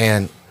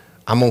 and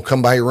I'm going to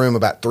come by your room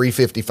about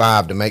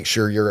 3:55 to make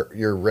sure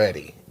you're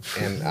ready.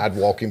 And I'd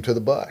walk him to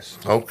the bus.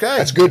 Okay.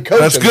 That's good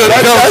coaching. That's good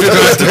coaching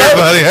right there,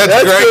 buddy.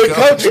 That's great good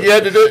coaching. You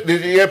had to do.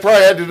 You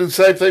probably had to do the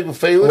same thing with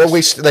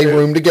Felix. Well, they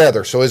roomed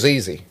together, so it's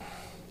easy.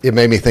 It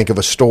made me think of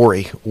a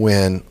story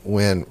when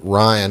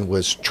Ryan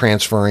was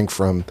transferring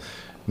from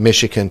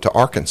Michigan to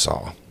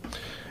Arkansas.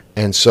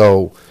 And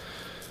so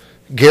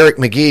Garrick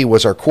McGee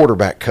was our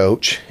quarterback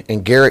coach,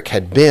 and Garrick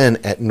had been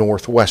at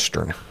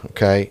Northwestern,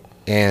 okay?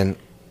 And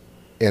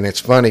it's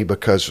funny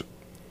because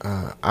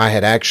I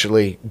had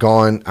actually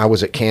gone, I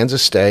was at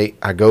Kansas State.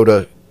 I go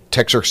to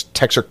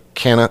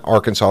Texarkana,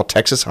 Arkansas,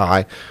 Texas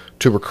High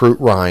to recruit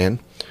Ryan.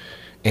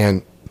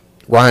 And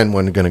Ryan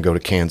wasn't going to go to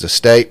Kansas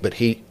State, but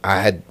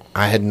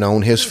I had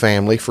known his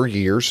family for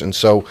years, and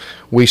so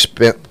we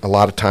spent a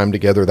lot of time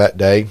together that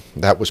day.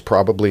 That was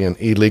probably an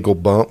illegal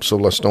bump, so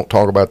let's don't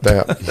talk about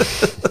that.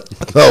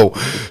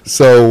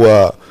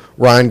 So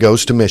Ryan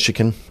goes to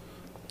Michigan,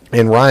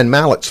 and Ryan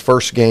Mallett's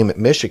first game at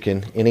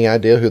Michigan, any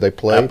idea who they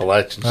played?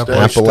 Appalachian State.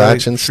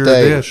 Appalachian State. Sure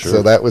did, sure.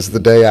 So that was the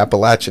day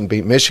Appalachian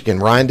beat Michigan.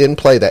 Ryan didn't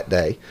play that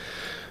day.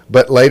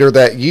 But later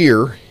that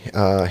year,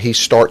 he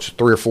starts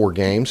 3 or 4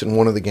 games, and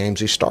one of the games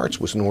he starts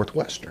was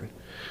Northwestern.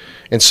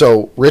 And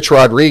so Rich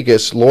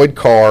Rodriguez, Lloyd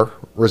Carr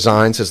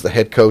resigns as the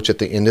head coach at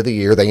the end of the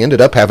year. They ended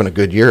up having a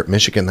good year at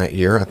Michigan that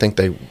year. I think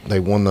they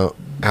won the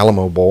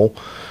Alamo Bowl.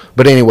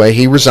 But anyway,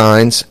 he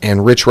resigns,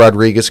 and Rich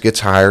Rodriguez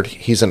gets hired.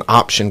 He's an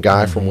option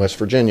guy from West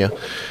Virginia,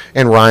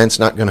 and Ryan's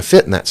not going to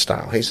fit in that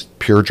style. He's a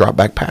pure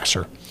drop-back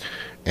passer.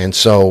 And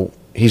so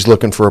he's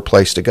looking for a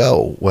place to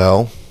go.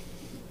 Well,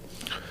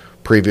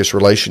 previous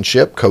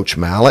relationship, Coach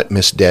Mallett,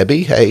 Miss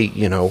Debbie, hey,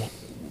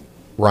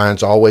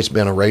 Ryan's always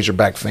been a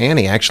Razorback fan.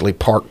 He actually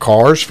parked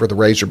cars for the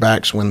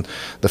Razorbacks when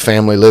the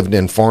family lived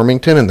in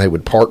Farmington, and they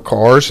would park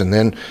cars, and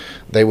then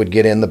they would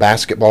get in the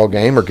basketball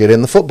game or get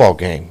in the football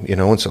game,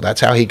 and so that's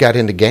how he got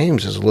into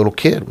games as a little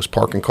kid, was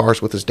parking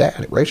cars with his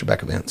dad at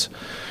Razorback events.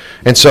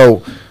 And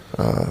so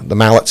the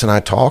Malletts and I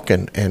talk,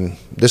 and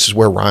this is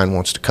where Ryan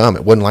wants to come.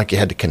 It wasn't like you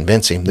had to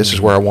convince him. This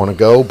is where I want to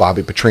go.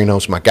 Bobby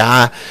Petrino's my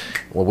guy.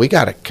 Well, we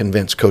got to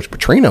convince Coach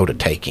Petrino to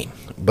take him.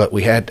 But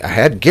I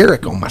had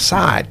Garrick on my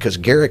side because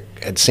Garrick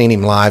had seen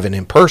him live and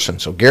in person.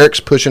 So Garrick's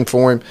pushing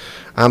for him.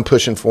 I'm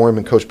pushing for him.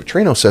 And Coach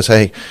Petrino says,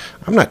 hey,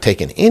 I'm not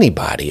taking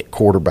anybody at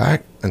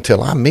quarterback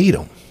until I meet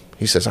him.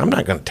 He says, I'm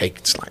not going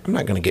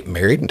to get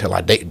married until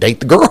I date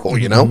the girl,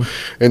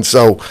 Mm-hmm. And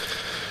so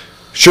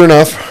sure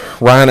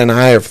enough, Ryan and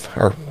I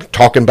are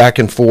talking back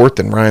and forth.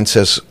 And Ryan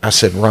says,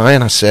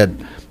 Ryan,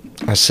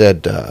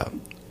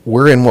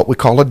 we're in what we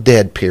call a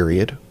dead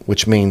period,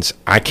 which means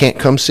I can't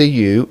come see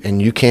you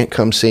and you can't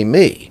come see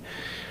me.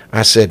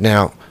 I said,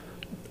 now,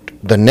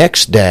 the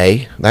next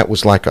day, that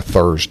was like a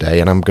Thursday,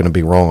 and I'm going to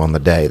be wrong on the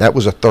day. That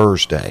was a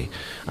Thursday.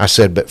 I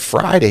said, but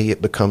Friday,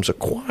 it becomes a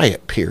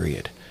quiet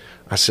period.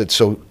 I said,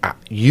 so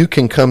you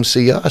can come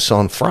see us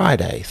on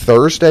Friday.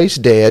 Thursday's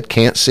dead,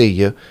 can't see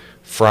you.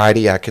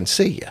 Friday I can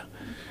see you.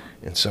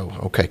 And so,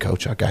 okay,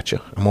 Coach, I got you.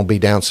 I'm going to be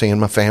down seeing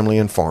my family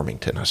in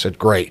Farmington. I said,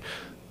 great.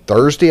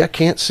 Thursday I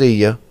can't see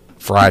you.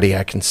 Friday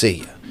I can see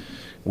you.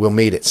 We'll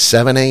meet at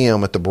 7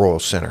 a.m. at the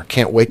Broyles Center.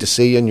 Can't wait to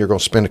see you, and you're going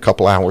to spend a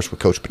couple hours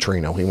with Coach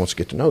Petrino. He wants to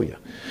get to know you.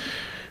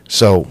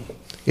 So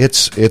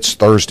it's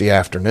Thursday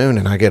afternoon,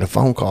 and I get a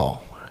phone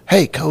call.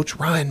 Hey, Coach,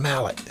 Ryan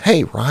Mallett.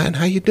 Hey, Ryan,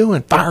 how you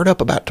doing? Fired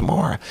up about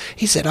tomorrow.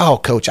 He said, oh,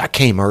 Coach, I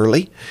came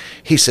early.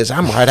 He says,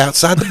 I'm right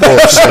outside the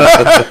Broyles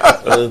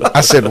Center.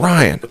 I said,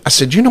 Ryan,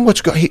 you know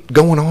what's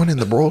going on in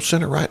the Broyles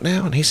Center right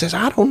now? And he says,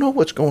 I don't know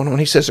what's going on.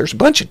 He says, there's a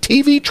bunch of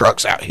TV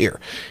trucks out here.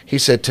 He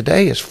said,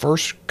 today is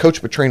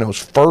Coach Petrino's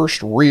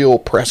first real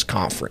press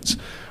conference.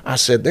 I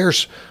said,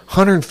 there's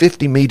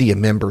 150 media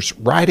members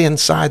right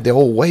inside the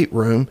old weight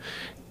room,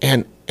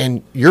 and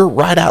you're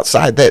right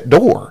outside that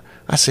door.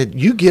 I said,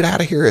 you get out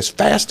of here as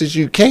fast as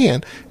you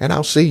can, and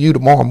I'll see you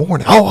tomorrow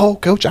morning. Oh,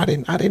 Coach, I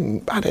didn't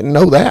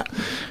know that.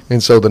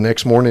 And so the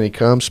next morning he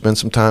comes,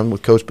 spends some time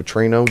with Coach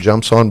Petrino,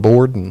 jumps on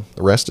board, and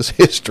the rest is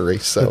history.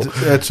 So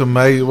that's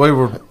amazing. We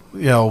were,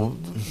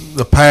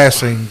 the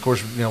passing, of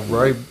course,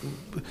 Ray.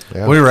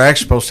 Yeah. We were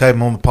actually supposed to have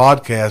him on the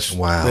podcast.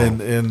 Wow.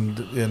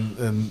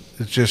 And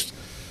it's just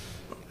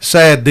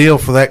sad deal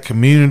for that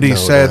community,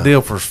 sad deal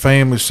for his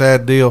family,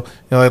 sad deal.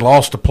 They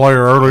lost a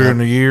player earlier in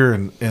the year,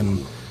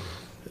 and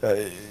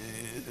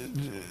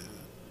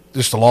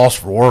just a loss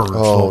for words.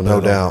 Oh, no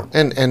doubt.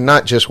 And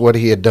not just what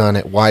he had done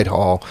at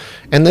Whitehall.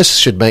 And this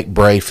should make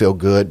Bray feel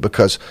good,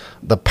 because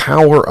the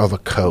power of a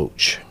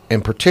coach,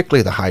 and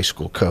particularly the high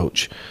school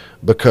coach,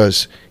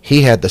 because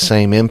he had the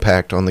same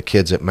impact on the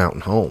kids at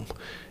Mountain Home,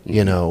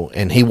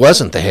 and he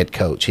wasn't the head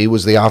coach. He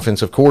was the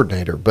offensive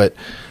coordinator. But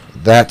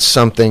that's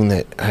something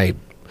that, hey,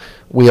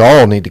 we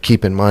all need to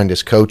keep in mind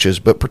as coaches,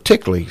 but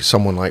particularly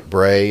someone like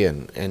Bray,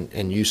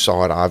 and you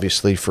saw it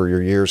obviously for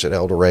your years at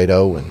El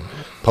Dorado and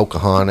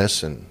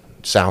Pocahontas and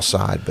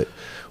Southside, but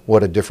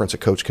what a difference a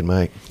coach can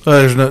make.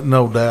 There's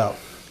no doubt.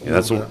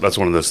 Yeah, that's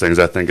one of those things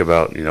I think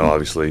about,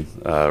 obviously,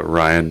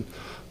 Ryan,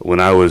 when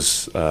I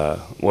was, I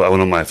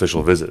went on my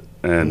official visit,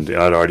 and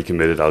I'd already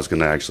committed I was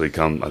going to actually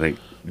come, I think,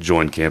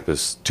 join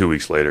campus 2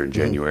 weeks later in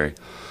January.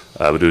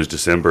 But it was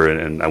December,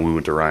 and we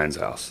went to Ryan's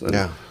house.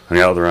 And hung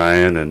out with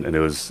Ryan, and it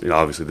was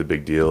obviously the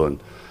big deal,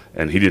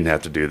 and he didn't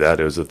have to do that.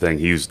 It was a thing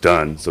he was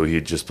done. So he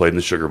had just played in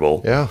the Sugar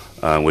Bowl,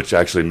 which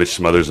actually Mitch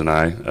Smothers and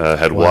I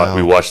had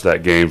we watched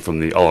that game from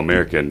the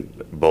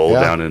All-American Bowl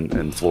down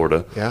in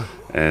Florida,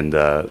 and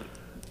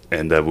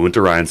we went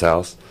to Ryan's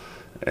house,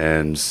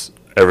 and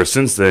ever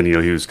since then, he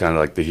was kind of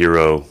like the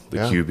hero, the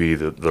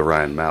QB, the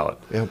Ryan Mallett,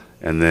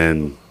 and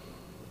then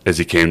as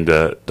he came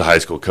to high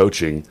school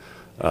coaching,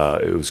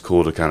 it was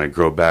cool to kind of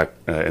grow back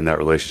in that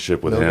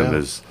relationship with him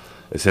as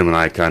him and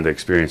I kind of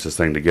experienced this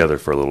thing together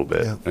for a little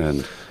bit. Yeah.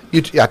 And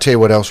I tell you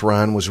what else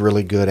Ryan was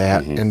really good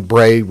at, and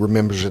Bray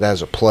remembers it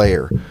as a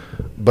player,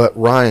 but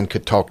Ryan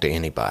could talk to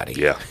anybody.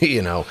 Yeah.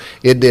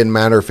 It didn't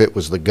matter if it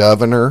was the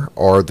governor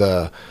or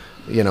the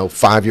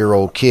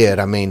 5-year-old kid.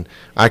 I mean,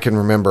 I can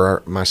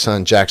remember my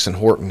son Jackson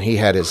Horton, he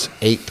had his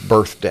 8th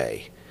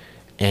birthday,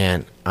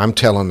 and I'm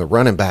telling the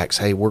running backs,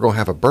 hey, we're going to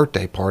have a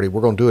birthday party.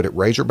 We're going to do it at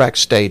Razorback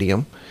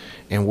Stadium,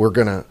 and we're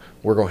gonna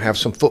have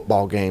some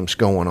football games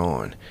going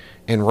on.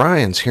 And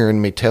Ryan's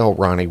hearing me tell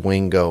Ronnie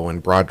Wingo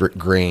and Broderick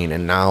Green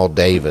and Niall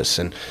Davis,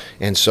 and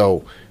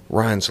so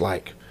Ryan's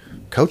like,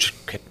 Coach,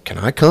 can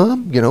I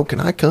come? Can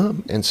I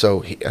come? And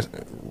so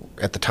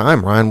at the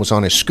time, Ryan was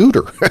on his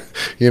scooter.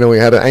 He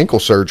had an ankle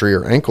surgery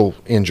or ankle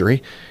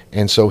injury,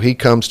 and so he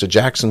comes to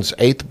Jackson's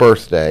 8th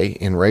birthday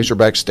in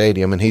Razorback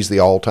Stadium, and he's the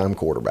all-time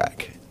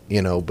quarterback.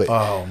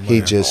 But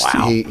he just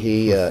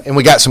he and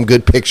we got some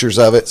good pictures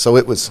of it. So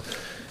it was.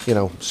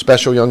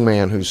 Special young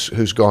man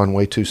who's gone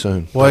way too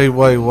soon.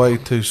 Way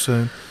too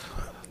soon.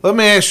 Let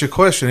me ask you a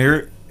question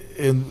here,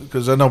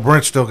 because I know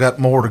Brent's still got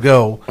more to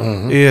go.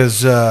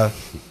 Is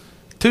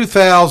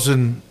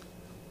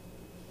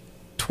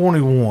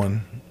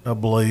 2021, I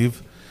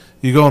believe,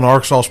 you go in the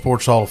Arkansas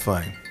Sports Hall of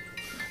Fame.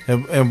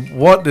 And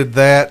what did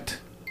that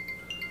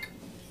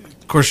 –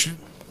 of course,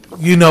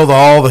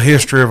 all the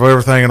history of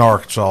everything in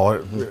Arkansas,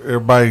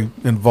 everybody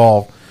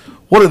involved.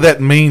 What did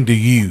that mean to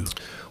you?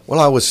 Well,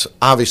 I was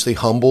obviously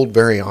humbled,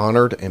 very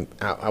honored, and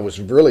I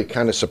was really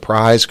kind of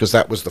surprised because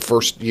that was the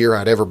first year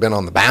I'd ever been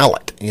on the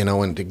ballot,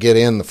 and to get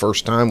in the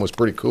first time was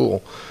pretty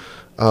cool.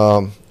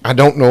 I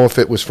don't know if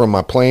it was from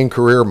my playing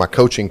career or my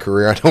coaching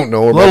career. I don't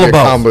know.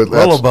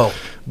 Both.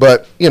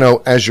 But,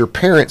 as your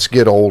parents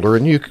get older,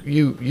 and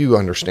you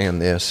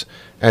understand this,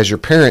 as your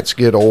parents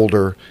get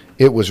older,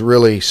 it was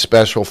really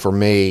special for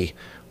me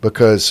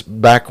because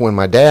back when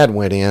my dad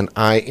went in,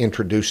 I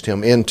introduced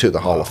him into the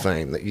Hall of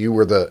Fame, that you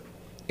were the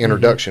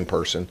introduction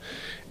person.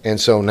 And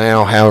so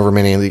now, however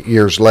many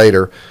years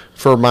later,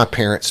 for my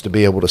parents to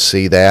be able to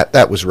see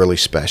that was really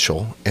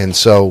special. And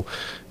so,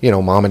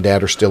 Mom and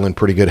Dad are still in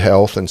pretty good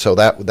health, and so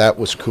that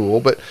was cool.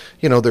 But,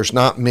 there's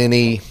not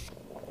many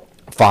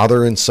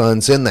father and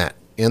sons in that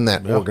in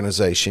that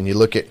organization. You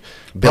look at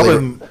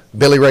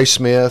Billy Ray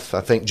Smith,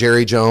 I think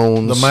Jerry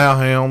Jones, the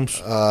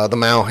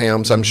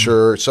Malhams, I'm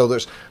sure. So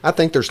I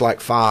think there's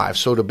like 5.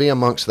 So to be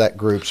amongst that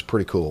group's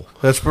pretty cool.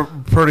 That's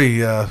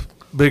pretty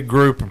big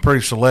group and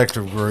pretty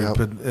selective group,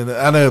 and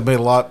I know it meant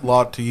a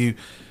lot to you.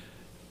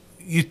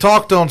 You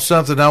talked on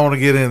something I want to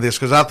get into this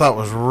because I thought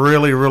was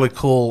really, really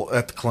cool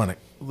at the clinic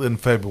in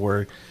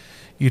February.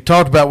 You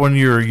talked about when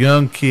you were a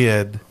young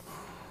kid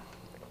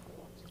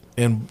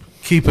and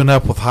keeping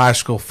up with high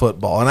school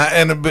football,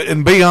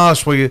 and be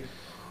honest with you,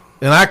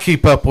 and I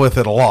keep up with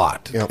it a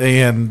lot,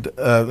 and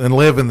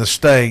live in the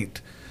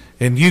state,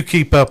 and you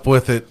keep up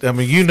with it. I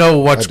mean, you know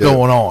what's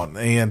going on,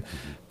 and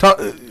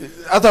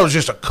I thought it was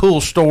just a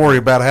cool story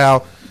about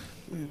how.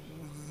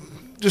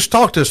 Just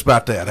talk to us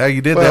about that. How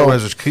you did that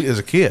as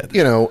a kid.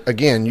 You know,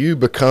 again, you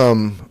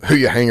become who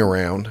you hang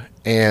around,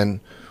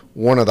 and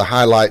one of the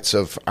highlights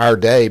of our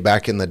day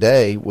back in the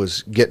day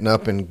was getting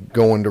up and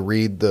going to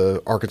read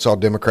the Arkansas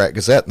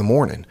Democrat-Gazette in the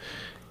morning.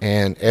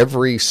 And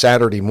every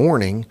Saturday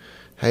morning,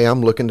 hey,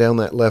 I'm looking down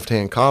that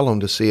left-hand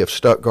column to see if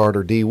Stuttgart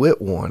or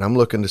DeWitt won. I'm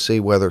looking to see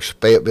whether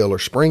Fayetteville or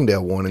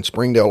Springdale won, and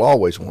Springdale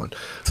always won.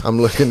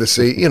 I'm looking to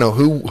see,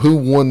 who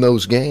won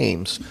those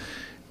games.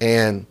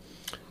 And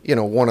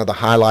one of the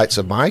highlights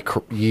of my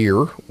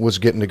year was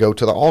getting to go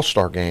to the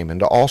All-Star game and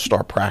to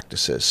All-Star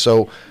practices.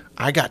 So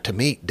I got to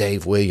meet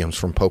Dave Williams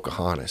from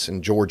Pocahontas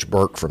and George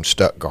Burke from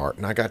Stuttgart,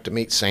 and I got to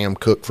meet Sam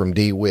Cook from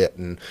DeWitt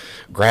and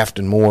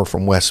Grafton Moore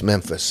from West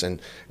Memphis. And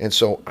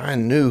so I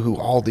knew who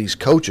all these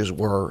coaches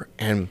were,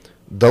 and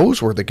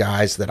those were the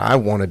guys that I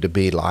wanted to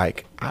be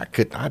like. I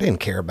didn't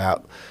care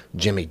about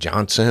Jimmy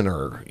Johnson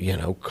or,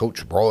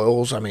 Coach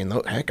Broyles. I mean,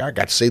 heck, I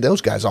got to see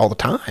those guys all the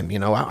time.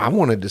 I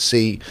wanted to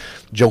see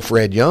Joe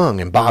Fred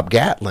Young and Bob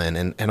Gatlin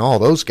and all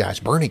those guys,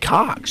 Bernie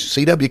Cox,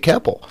 C.W.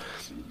 Keppel.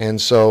 And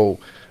so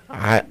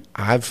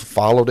I've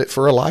followed it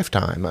for a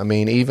lifetime. I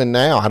mean, even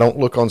now, I don't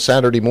look on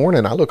Saturday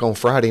morning. I look on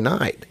Friday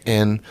night.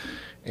 And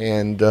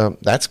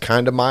that's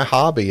kind of my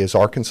hobby is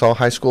Arkansas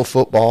high school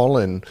football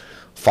and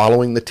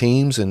following the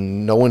teams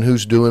and knowing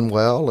who's doing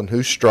well and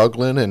who's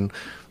struggling and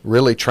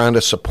really trying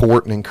to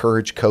support and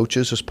encourage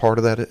coaches as part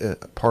of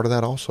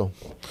that also.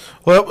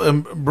 Well,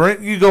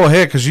 Brent, you go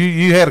ahead because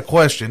you had a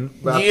question.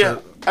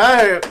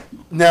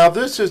 Now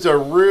this is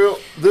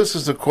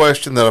a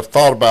question that I've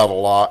thought about a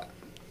lot,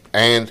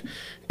 and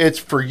it's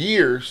for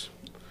years.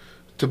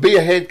 To be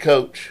a head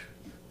coach,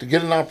 to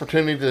get an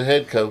opportunity to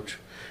head coach,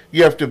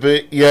 you had to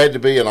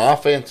be an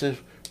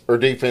offensive or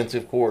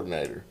defensive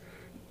coordinator.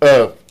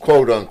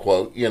 Quote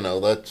unquote,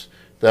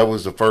 that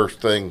was the first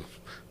thing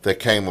that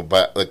came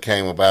about.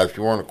 If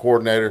you weren't a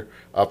coordinator,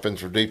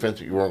 offensive or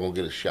defensive, you weren't going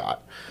to get a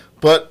shot.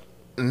 But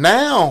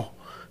now,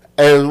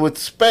 with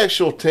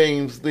special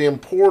teams, the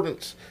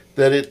importance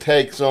that it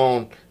takes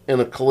on in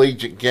a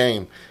collegiate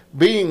game,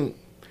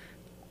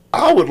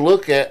 I would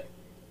look at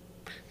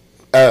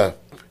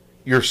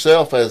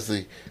yourself as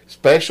the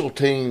special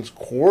teams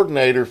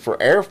coordinator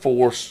for Air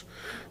Force.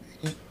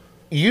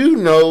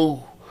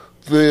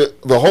 The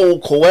whole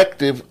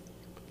collective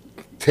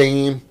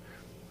team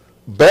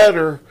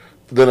better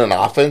than an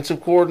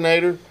offensive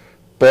coordinator,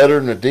 better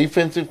than a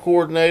defensive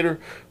coordinator,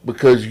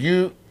 because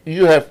you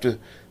have to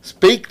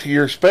speak to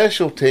your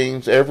special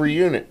teams every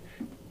unit,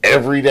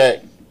 every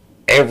day,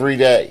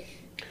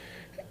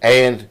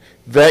 and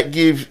that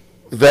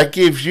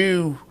gives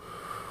you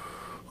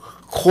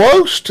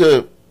close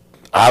to,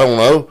 I don't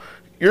know,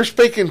 you're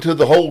speaking to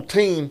the whole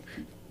team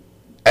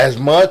as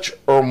much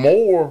or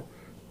more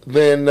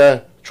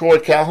than Troy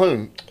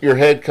Calhoun, your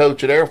head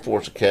coach at Air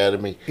Force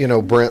Academy.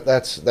 Brent,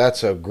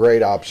 that's a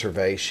great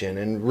observation,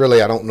 and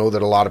really I don't know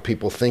that a lot of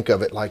people think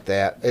of it like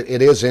that.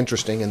 It is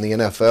interesting in the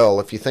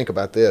NFL, if you think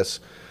about this,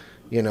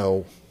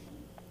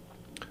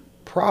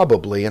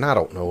 probably, and I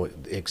don't know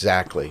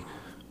exactly,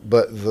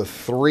 but the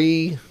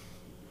 3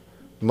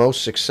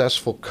 most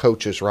successful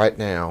coaches right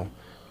now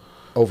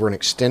over an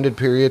extended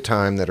period of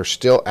time that are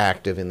still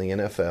active in the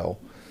NFL,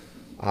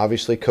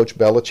 obviously Coach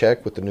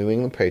Belichick with the New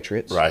England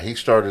Patriots. Right, he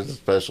started as a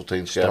special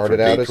teams guy for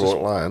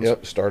Detroit Lions.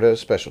 Yep, started as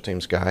a special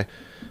teams guy.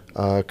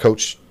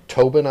 Coach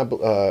Tobin,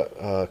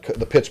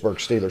 the Pittsburgh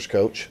Steelers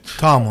coach.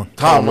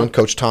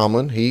 Coach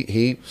Tomlin.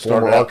 He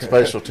started out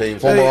special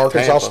teams. Former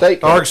Arkansas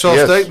State coach.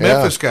 State,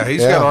 Memphis guy.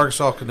 He's got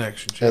Arkansas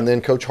connections. Yeah. And then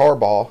Coach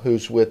Harbaugh,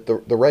 who's with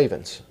the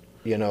Ravens.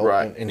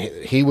 Right. And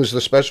he was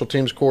the special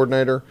teams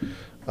coordinator.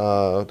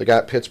 The guy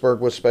at Pittsburgh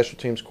was special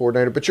teams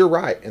coordinator. But you're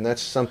right, and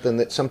that's something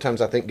that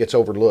sometimes I think gets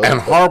overlooked. And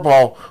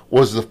Harbaugh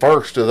was the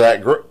first of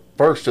that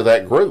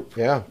group.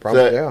 Yeah,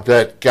 probably.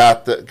 That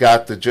got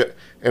the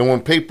and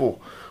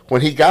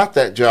when he got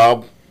that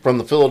job from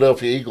the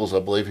Philadelphia Eagles, I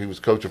believe he was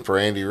coaching for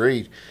Andy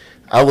Reid.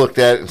 I looked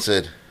at it and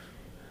said,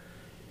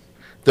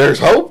 "There's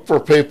hope for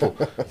people."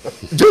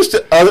 Just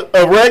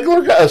a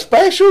regular guy, a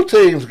special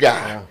teams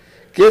guy.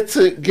 gets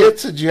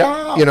a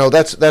job.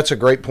 That's a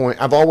great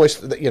point. I've always,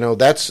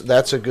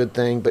 that's a good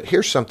thing. But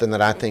here's something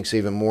that I think is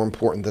even more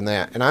important than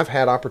that. And I've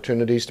had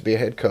opportunities to be a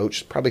head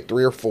coach, probably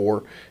 3 or 4,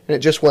 and it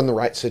just wasn't the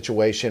right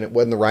situation. It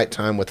wasn't the right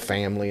time with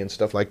family and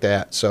stuff like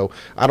that. So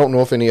I don't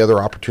know if any other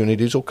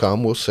opportunities will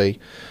come. We'll see.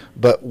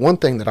 But one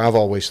thing that I've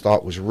always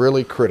thought was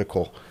really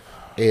critical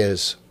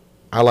is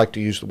I like to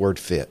use the word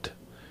fit.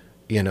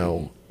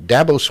 Dabo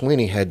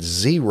Swinney had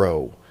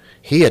 0.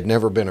 He had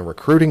never been a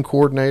recruiting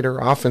coordinator,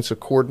 offensive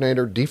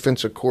coordinator,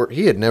 defensive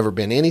coordinator. He had never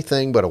been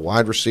anything but a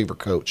wide receiver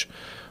coach.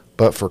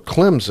 But for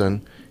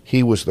Clemson,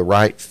 he was the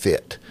right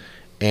fit.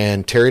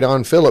 And Terry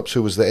Don Phillips,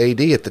 who was the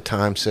AD at the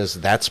time, says,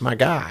 that's my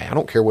guy. I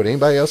don't care what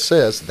anybody else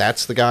says.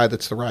 That's the guy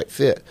that's the right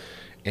fit.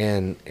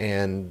 And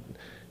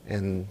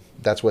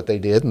that's what they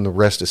did, and the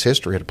rest is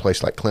history at a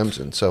place like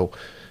Clemson. So,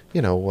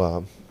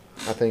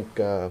 I think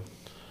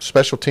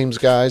special teams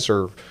guys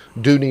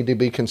do need to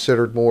be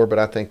considered more, but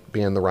I think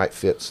being the right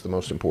fit's the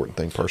most important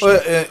thing personally.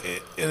 Well,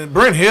 and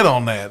Brent hit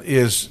on that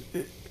is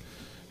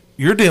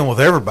you're dealing with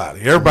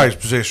everybody's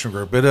position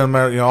group. It doesn't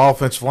matter,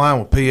 offensive line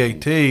with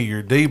PAT,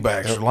 your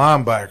D-backs, your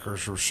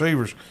linebackers,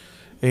 receivers.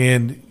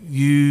 And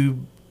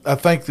I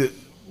think that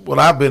what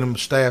I've been in the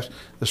staffs,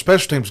 the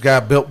special teams guy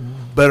built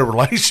better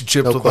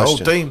relationships with the whole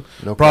team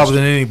probably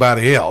than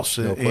anybody else.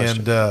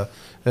 And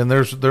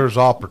there's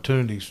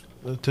opportunities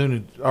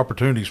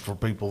for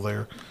people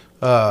there.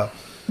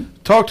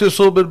 Talk to us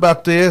a little bit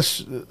about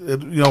this.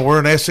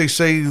 We're in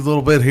SEC a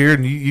little bit here,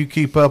 and you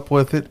keep up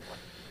with it.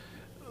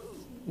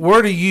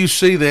 Where do you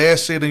see the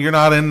SEC? And you're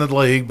not in the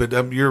league, but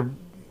you're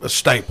a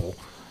staple.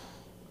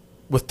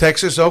 With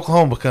Texas,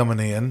 Oklahoma coming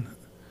in,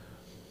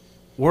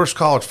 where's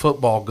college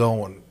football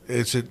going?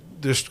 Is it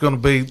just going to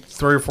be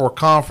 3 or 4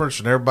 conference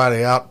and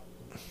everybody out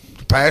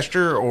to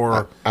pasture,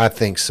 or? I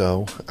think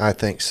so.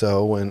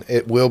 And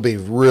it will be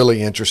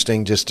really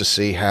interesting just to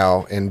see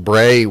how. And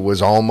Bray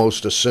was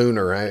almost a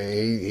Sooner.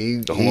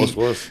 He almost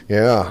was.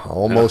 Yeah,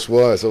 almost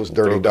was. Those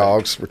dirty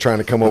dogs were trying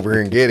to come over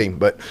here and get him.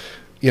 But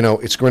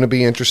it's going to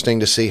be interesting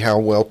to see how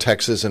well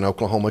Texas and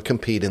Oklahoma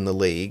compete in the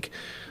league.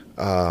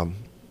 But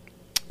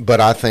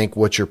I think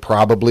what you're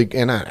probably,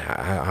 and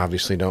I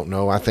obviously don't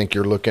know, I think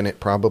you're looking at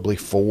probably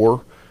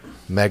 4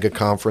 mega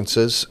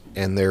conferences,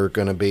 and they're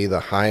going to be the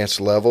highest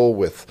level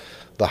with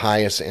the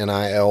highest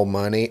NIL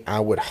money.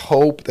 I would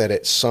hope that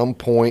at some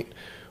point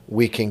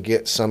we can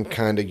get some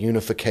kind of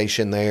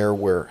unification there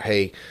where,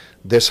 hey,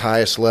 this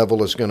highest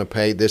level is going to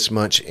pay this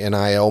much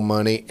NIL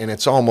money, and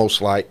it's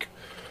almost like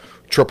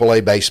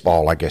AAA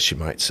baseball, I guess you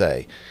might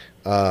say.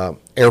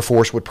 Air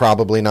Force would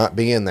probably not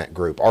be in that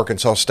group.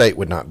 Arkansas State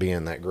would not be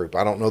in that group.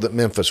 I don't know that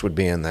Memphis would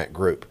be in that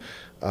group.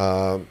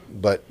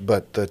 But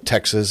the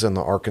Texas and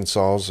the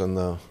Arkansas and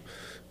the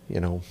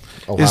Ohio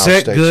is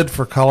that States, good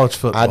for college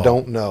football? I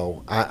don't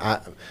know.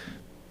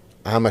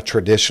 I'm a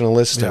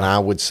traditionalist, and I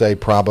would say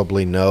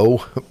probably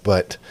no.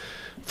 But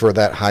for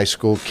that high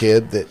school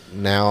kid that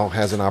now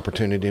has an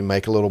opportunity to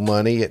make a little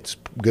money, it's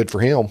good for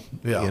him.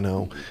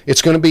 Yeah.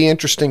 It's going to be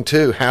interesting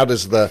too. How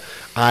does the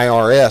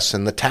IRS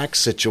and the tax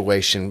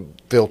situation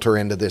filter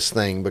into this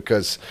thing?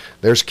 Because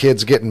there's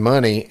kids getting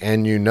money,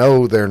 and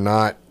they're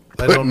not.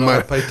 They don't know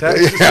how to pay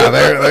taxes.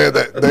 Yeah,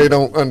 they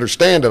don't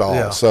understand it all.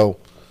 Yeah. So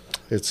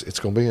it's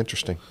going to be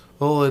interesting.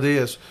 Well, it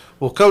is.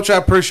 Well, Coach, I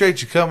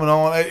appreciate you coming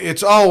on.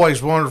 It's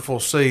always wonderful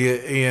to see you,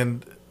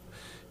 and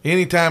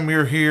anytime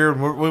you're here,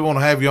 we want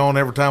to have you on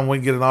every time we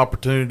get an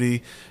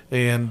opportunity.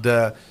 And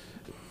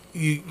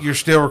you're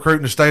still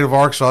recruiting the state of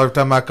Arkansas. Every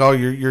time I call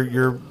you,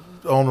 you're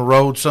on the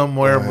road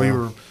somewhere. Wow. We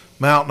were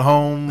mountain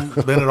home,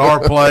 been at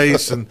our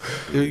place, and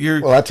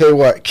you're. Well, I tell you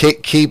what,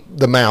 keep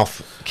the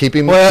mouth. Keep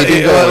him. Well, keep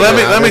him going.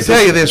 let me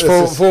tell you this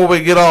before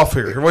we get off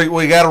here.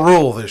 We got a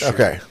rule this year.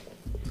 Okay.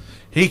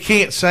 He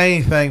can't say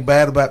anything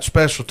bad about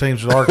special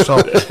teams at Arkansas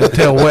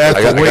until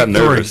after I got week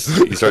nervous.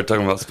 3. You started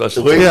talking about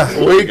special teams.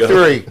 Yeah, Week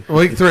 3.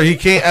 Week 3. He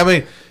can't. I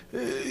mean,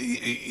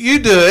 you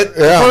do it.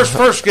 Yeah.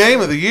 First game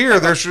of the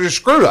year, there's just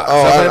screw ups.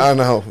 Oh, I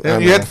know.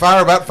 And you had to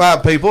fire about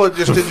 5 people. It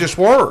just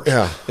works.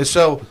 Yeah. And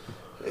so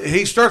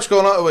he starts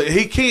going on.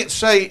 He can't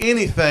say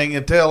anything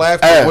until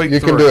after week 3.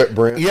 You can do it,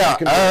 Brent. Yeah,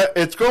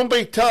 it's going to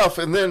be tough.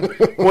 And then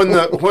when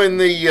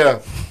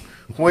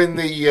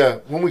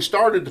we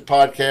started the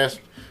podcast,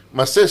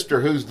 my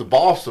sister, who's the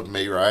boss of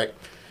me, right?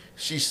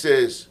 She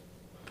says,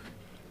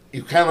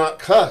 "You cannot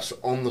cuss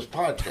on this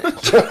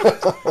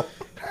podcast."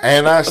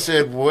 And I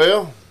said,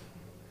 "Well,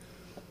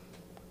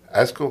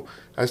 that's cool."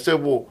 I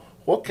said, "Well,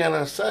 what can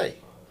I say?"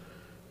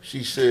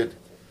 She said,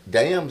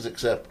 "Damn's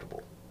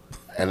acceptable,"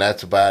 and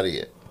that's about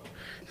it.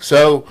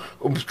 So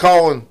I was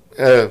calling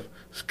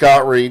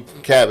Scott Reed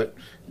Cabot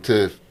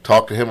to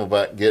talk to him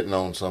about getting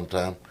on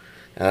sometime,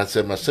 and I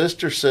said, "My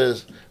sister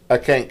says I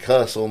can't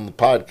cuss on the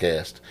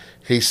podcast."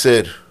 He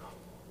said,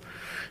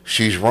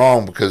 "She's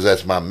wrong because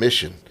that's my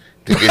mission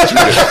to get you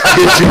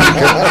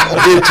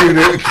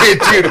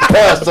to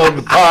cuss on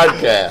the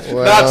podcast."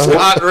 Well, Not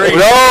Scott Reed.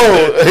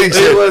 No, he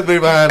said, wouldn't be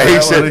behind he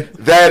that, said would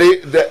he?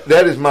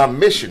 that is my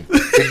mission to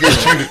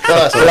get you to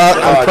cuss.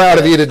 Well, I'm proud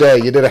of you today.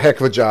 You did a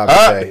heck of a job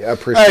today. I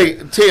appreciate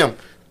it. Hey, Tim,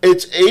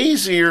 it's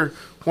easier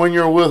when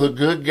you're with a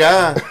good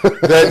guy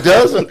that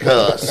doesn't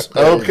cuss,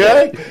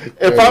 okay?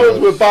 If I was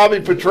with Bobby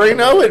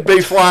Petrino, it'd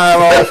be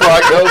flying off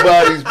like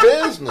nobody's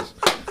business.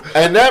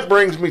 And that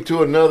brings me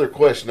to another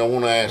question I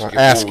want to ask you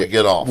before we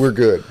get off. We're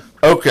good.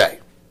 Okay.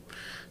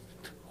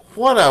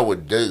 What I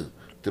would do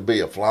to be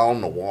a fly on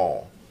the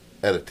wall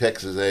at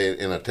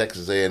in a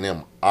Texas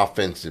A&M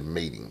offensive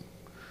meeting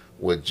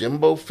with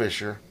Jimbo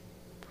Fisher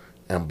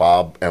and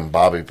Bobby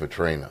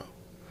Petrino.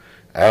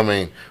 I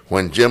mean,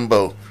 when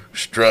Jimbo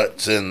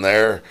struts in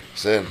there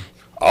saying,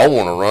 I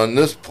want to run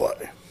this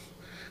play.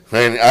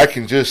 Man, I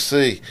can just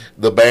see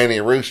the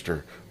Banny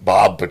Rooster,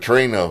 Bob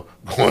Petrino,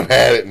 going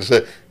at it and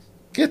say,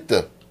 get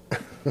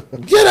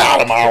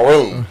out of my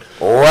room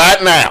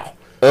right now.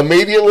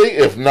 Immediately,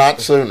 if not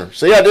sooner.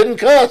 See, I didn't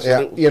cuss.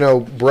 Yeah,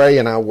 Bray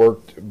and I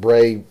worked.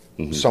 Bray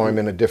saw him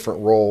in a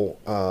different role.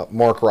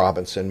 Mark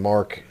Robinson.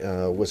 Mark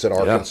was at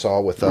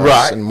Arkansas with us,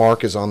 right. And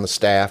Mark is on the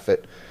staff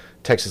at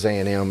Texas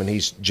A&M, and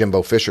he's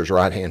Jimbo Fisher's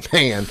right-hand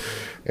man.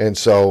 And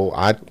so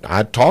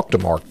I talked to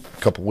Mark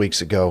a couple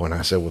weeks ago, and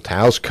I said, well,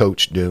 how's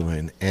Coach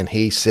doing? And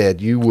he said,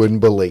 you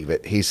wouldn't believe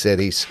it. He said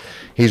he's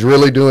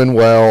really doing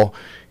well.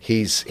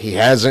 He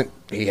hasn't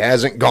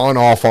gone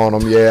off on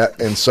them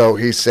yet, and so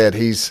he said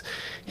he's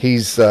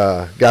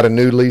got a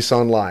new lease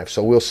on life.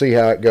 So we'll see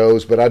how it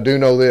goes. But I do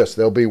know this: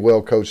 they'll be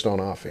well coached on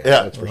offense.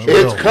 Yeah, that's for sure.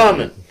 It's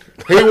coming.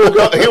 He will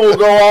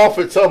go off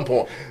at some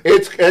point.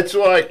 It's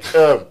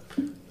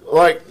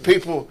like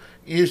people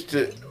used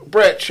to.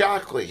 Brett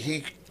Shockley,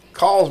 he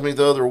calls me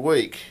the other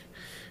week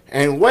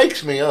and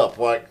wakes me up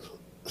like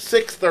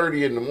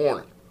 6:30 in the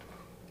morning.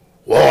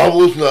 Well, I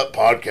listened to that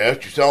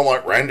podcast. You sound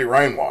like Randy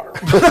Rainwater.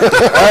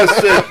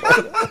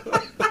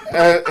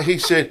 He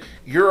said,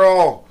 you're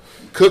all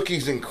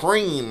cookies and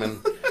cream.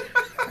 And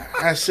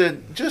I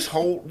said, just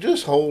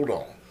hold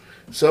on.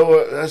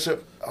 So I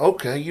said,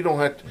 okay, you don't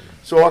have to.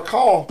 So I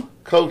call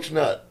Coach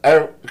Nutt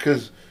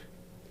because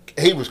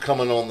he was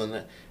coming on the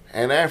net.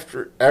 And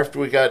after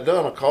we got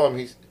done, I called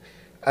him.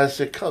 I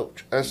said,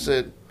 Coach, I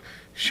said,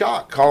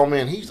 Shock called me,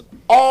 and he's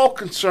all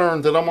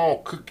concerned that I'm all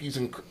cookies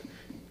and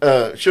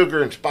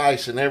sugar and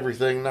spice and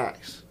everything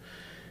nice.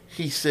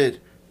 He said,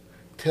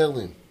 tell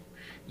him,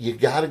 you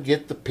got to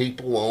get the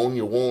people on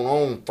you want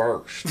on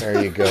first.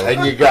 There you go.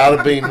 And you got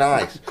to be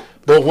nice.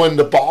 But when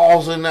the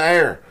ball's in the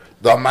air,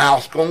 the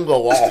mouth's going to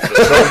go off at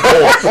some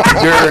point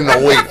during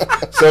the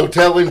week. So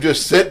tell him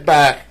just sit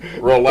back,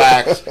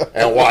 relax,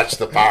 and watch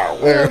the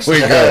fireworks.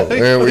 There we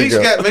go. He's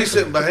got me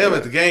sitting by him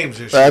at the games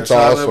this year. That's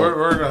awesome.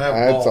 We're going to have a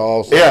That's ball.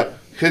 awesome. Yeah,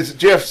 because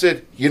Jeff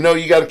said, you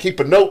got to keep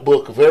a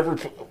notebook of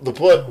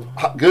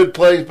good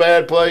plays,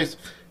 bad plays,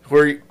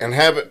 and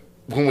have it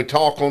when we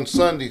talk on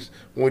Sundays,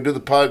 when we do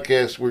the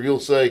podcast, where you'll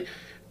say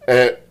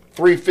at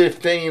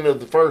 3:15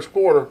 of the first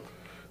quarter,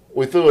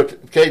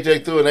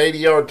 KJ threw an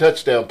 80-yard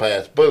touchdown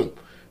pass. Boom.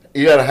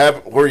 You got to have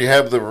it where you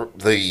have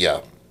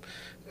the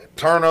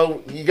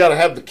turnover. You got to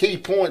have the key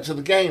points of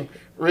the game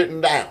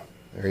written down.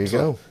 There you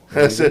go.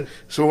 That's it.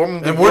 So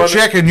we're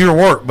checking your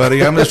work,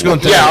 buddy. I'm just going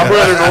to tell you.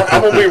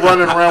 I'm going to be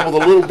running around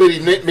with a little bitty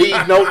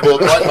Meade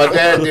notebook like my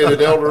dad did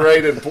at El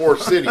Dorado in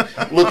Forest City,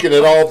 looking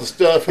at all the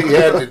stuff he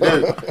had to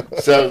do.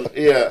 So,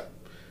 yeah.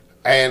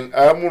 And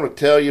I'm going to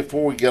tell you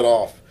before we get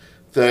off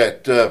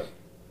that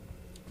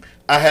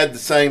I had the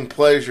same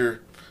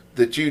pleasure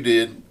that you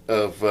did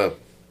of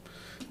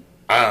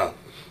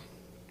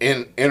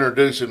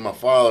introducing my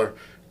father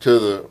to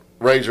the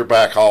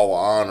Razorback Hall of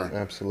Honor.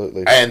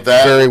 Absolutely. And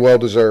that very well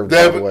deserved,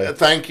 by the way.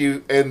 Thank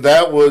you. And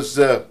that was,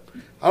 I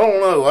don't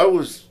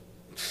know,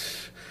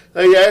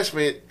 they asked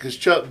me, because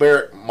Chuck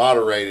Barrett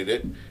moderated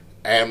it,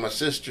 and my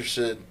sister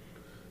said,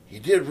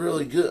 you did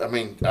really good. I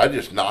mean, I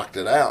just knocked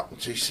it out.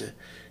 And she said,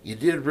 you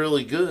did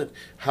really good.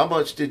 How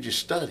much did you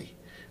study?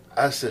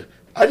 I said,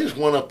 I just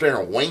went up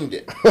there and winged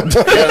it.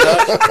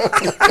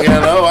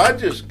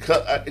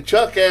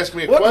 Chuck asked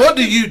me a question. What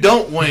do you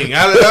don't wing?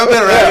 I've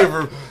been around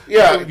here for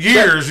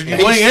years, and you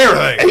wing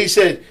everything. He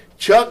said,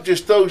 Chuck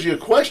just throws you a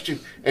question,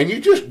 and you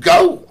just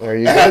go. There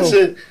you go. I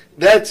said,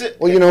 that's it.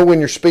 Well, when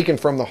you're speaking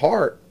from the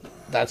heart,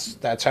 that's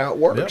how it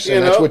works,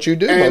 and that's what you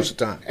do most of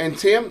the time. And,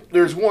 Tim,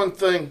 there's one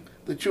thing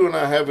that you and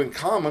I have in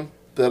common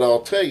that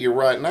I'll tell you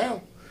right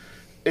now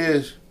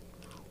is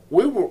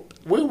we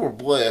were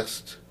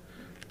blessed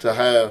to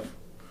have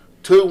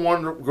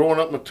growing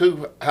up in a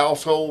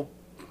two-household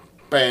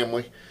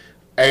family,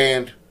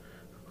 and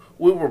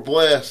we were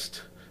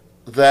blessed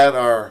that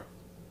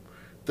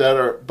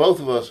both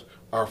of us,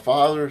 our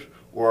fathers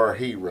were our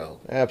hero.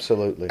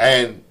 Absolutely.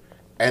 And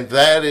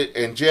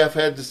Jeff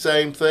had the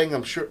same thing,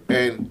 I'm sure,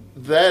 and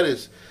that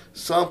is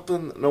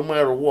something no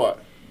matter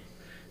what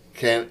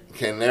can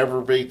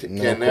never be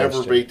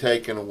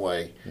taken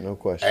away. No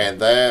question. And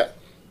that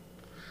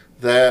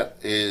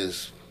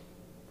is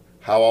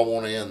how I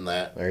want to end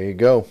that. There you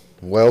go.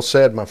 Well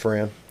said, my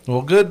friend.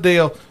 Well, good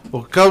deal.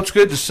 Well, Coach,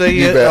 good to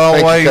see you. Bet.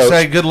 Always you,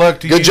 say good luck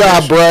to you. Good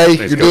job, Bray.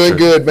 Thanks, You're doing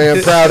good,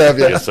 man. Proud of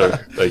you. Yes,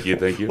 sir. Thank you.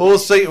 We'll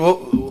see.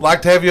 We'll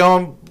like to have you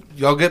on,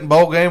 y'all get in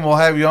bowl game, we'll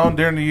have you on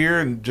during the year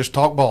and just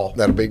talk ball.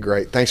 That'll be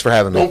great. Thanks for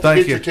having me. Don't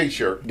Thank forget you. your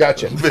T-shirt.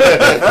 Gotcha.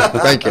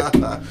 Thank you.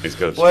 Thanks,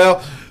 Coach.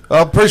 Well,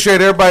 I appreciate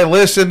everybody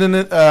listening.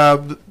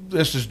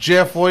 This is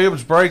Jeff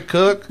Williams, Bray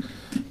Cook,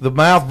 the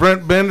Mouth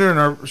Brent Bender, and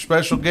our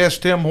special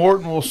guest Tim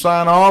Horton. Will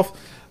sign off.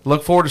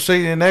 Look forward to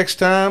seeing you next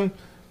time.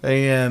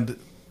 And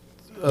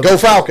Go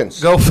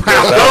Falcons. Go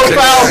Falcons. Go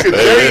Falcons.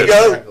 There you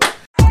go.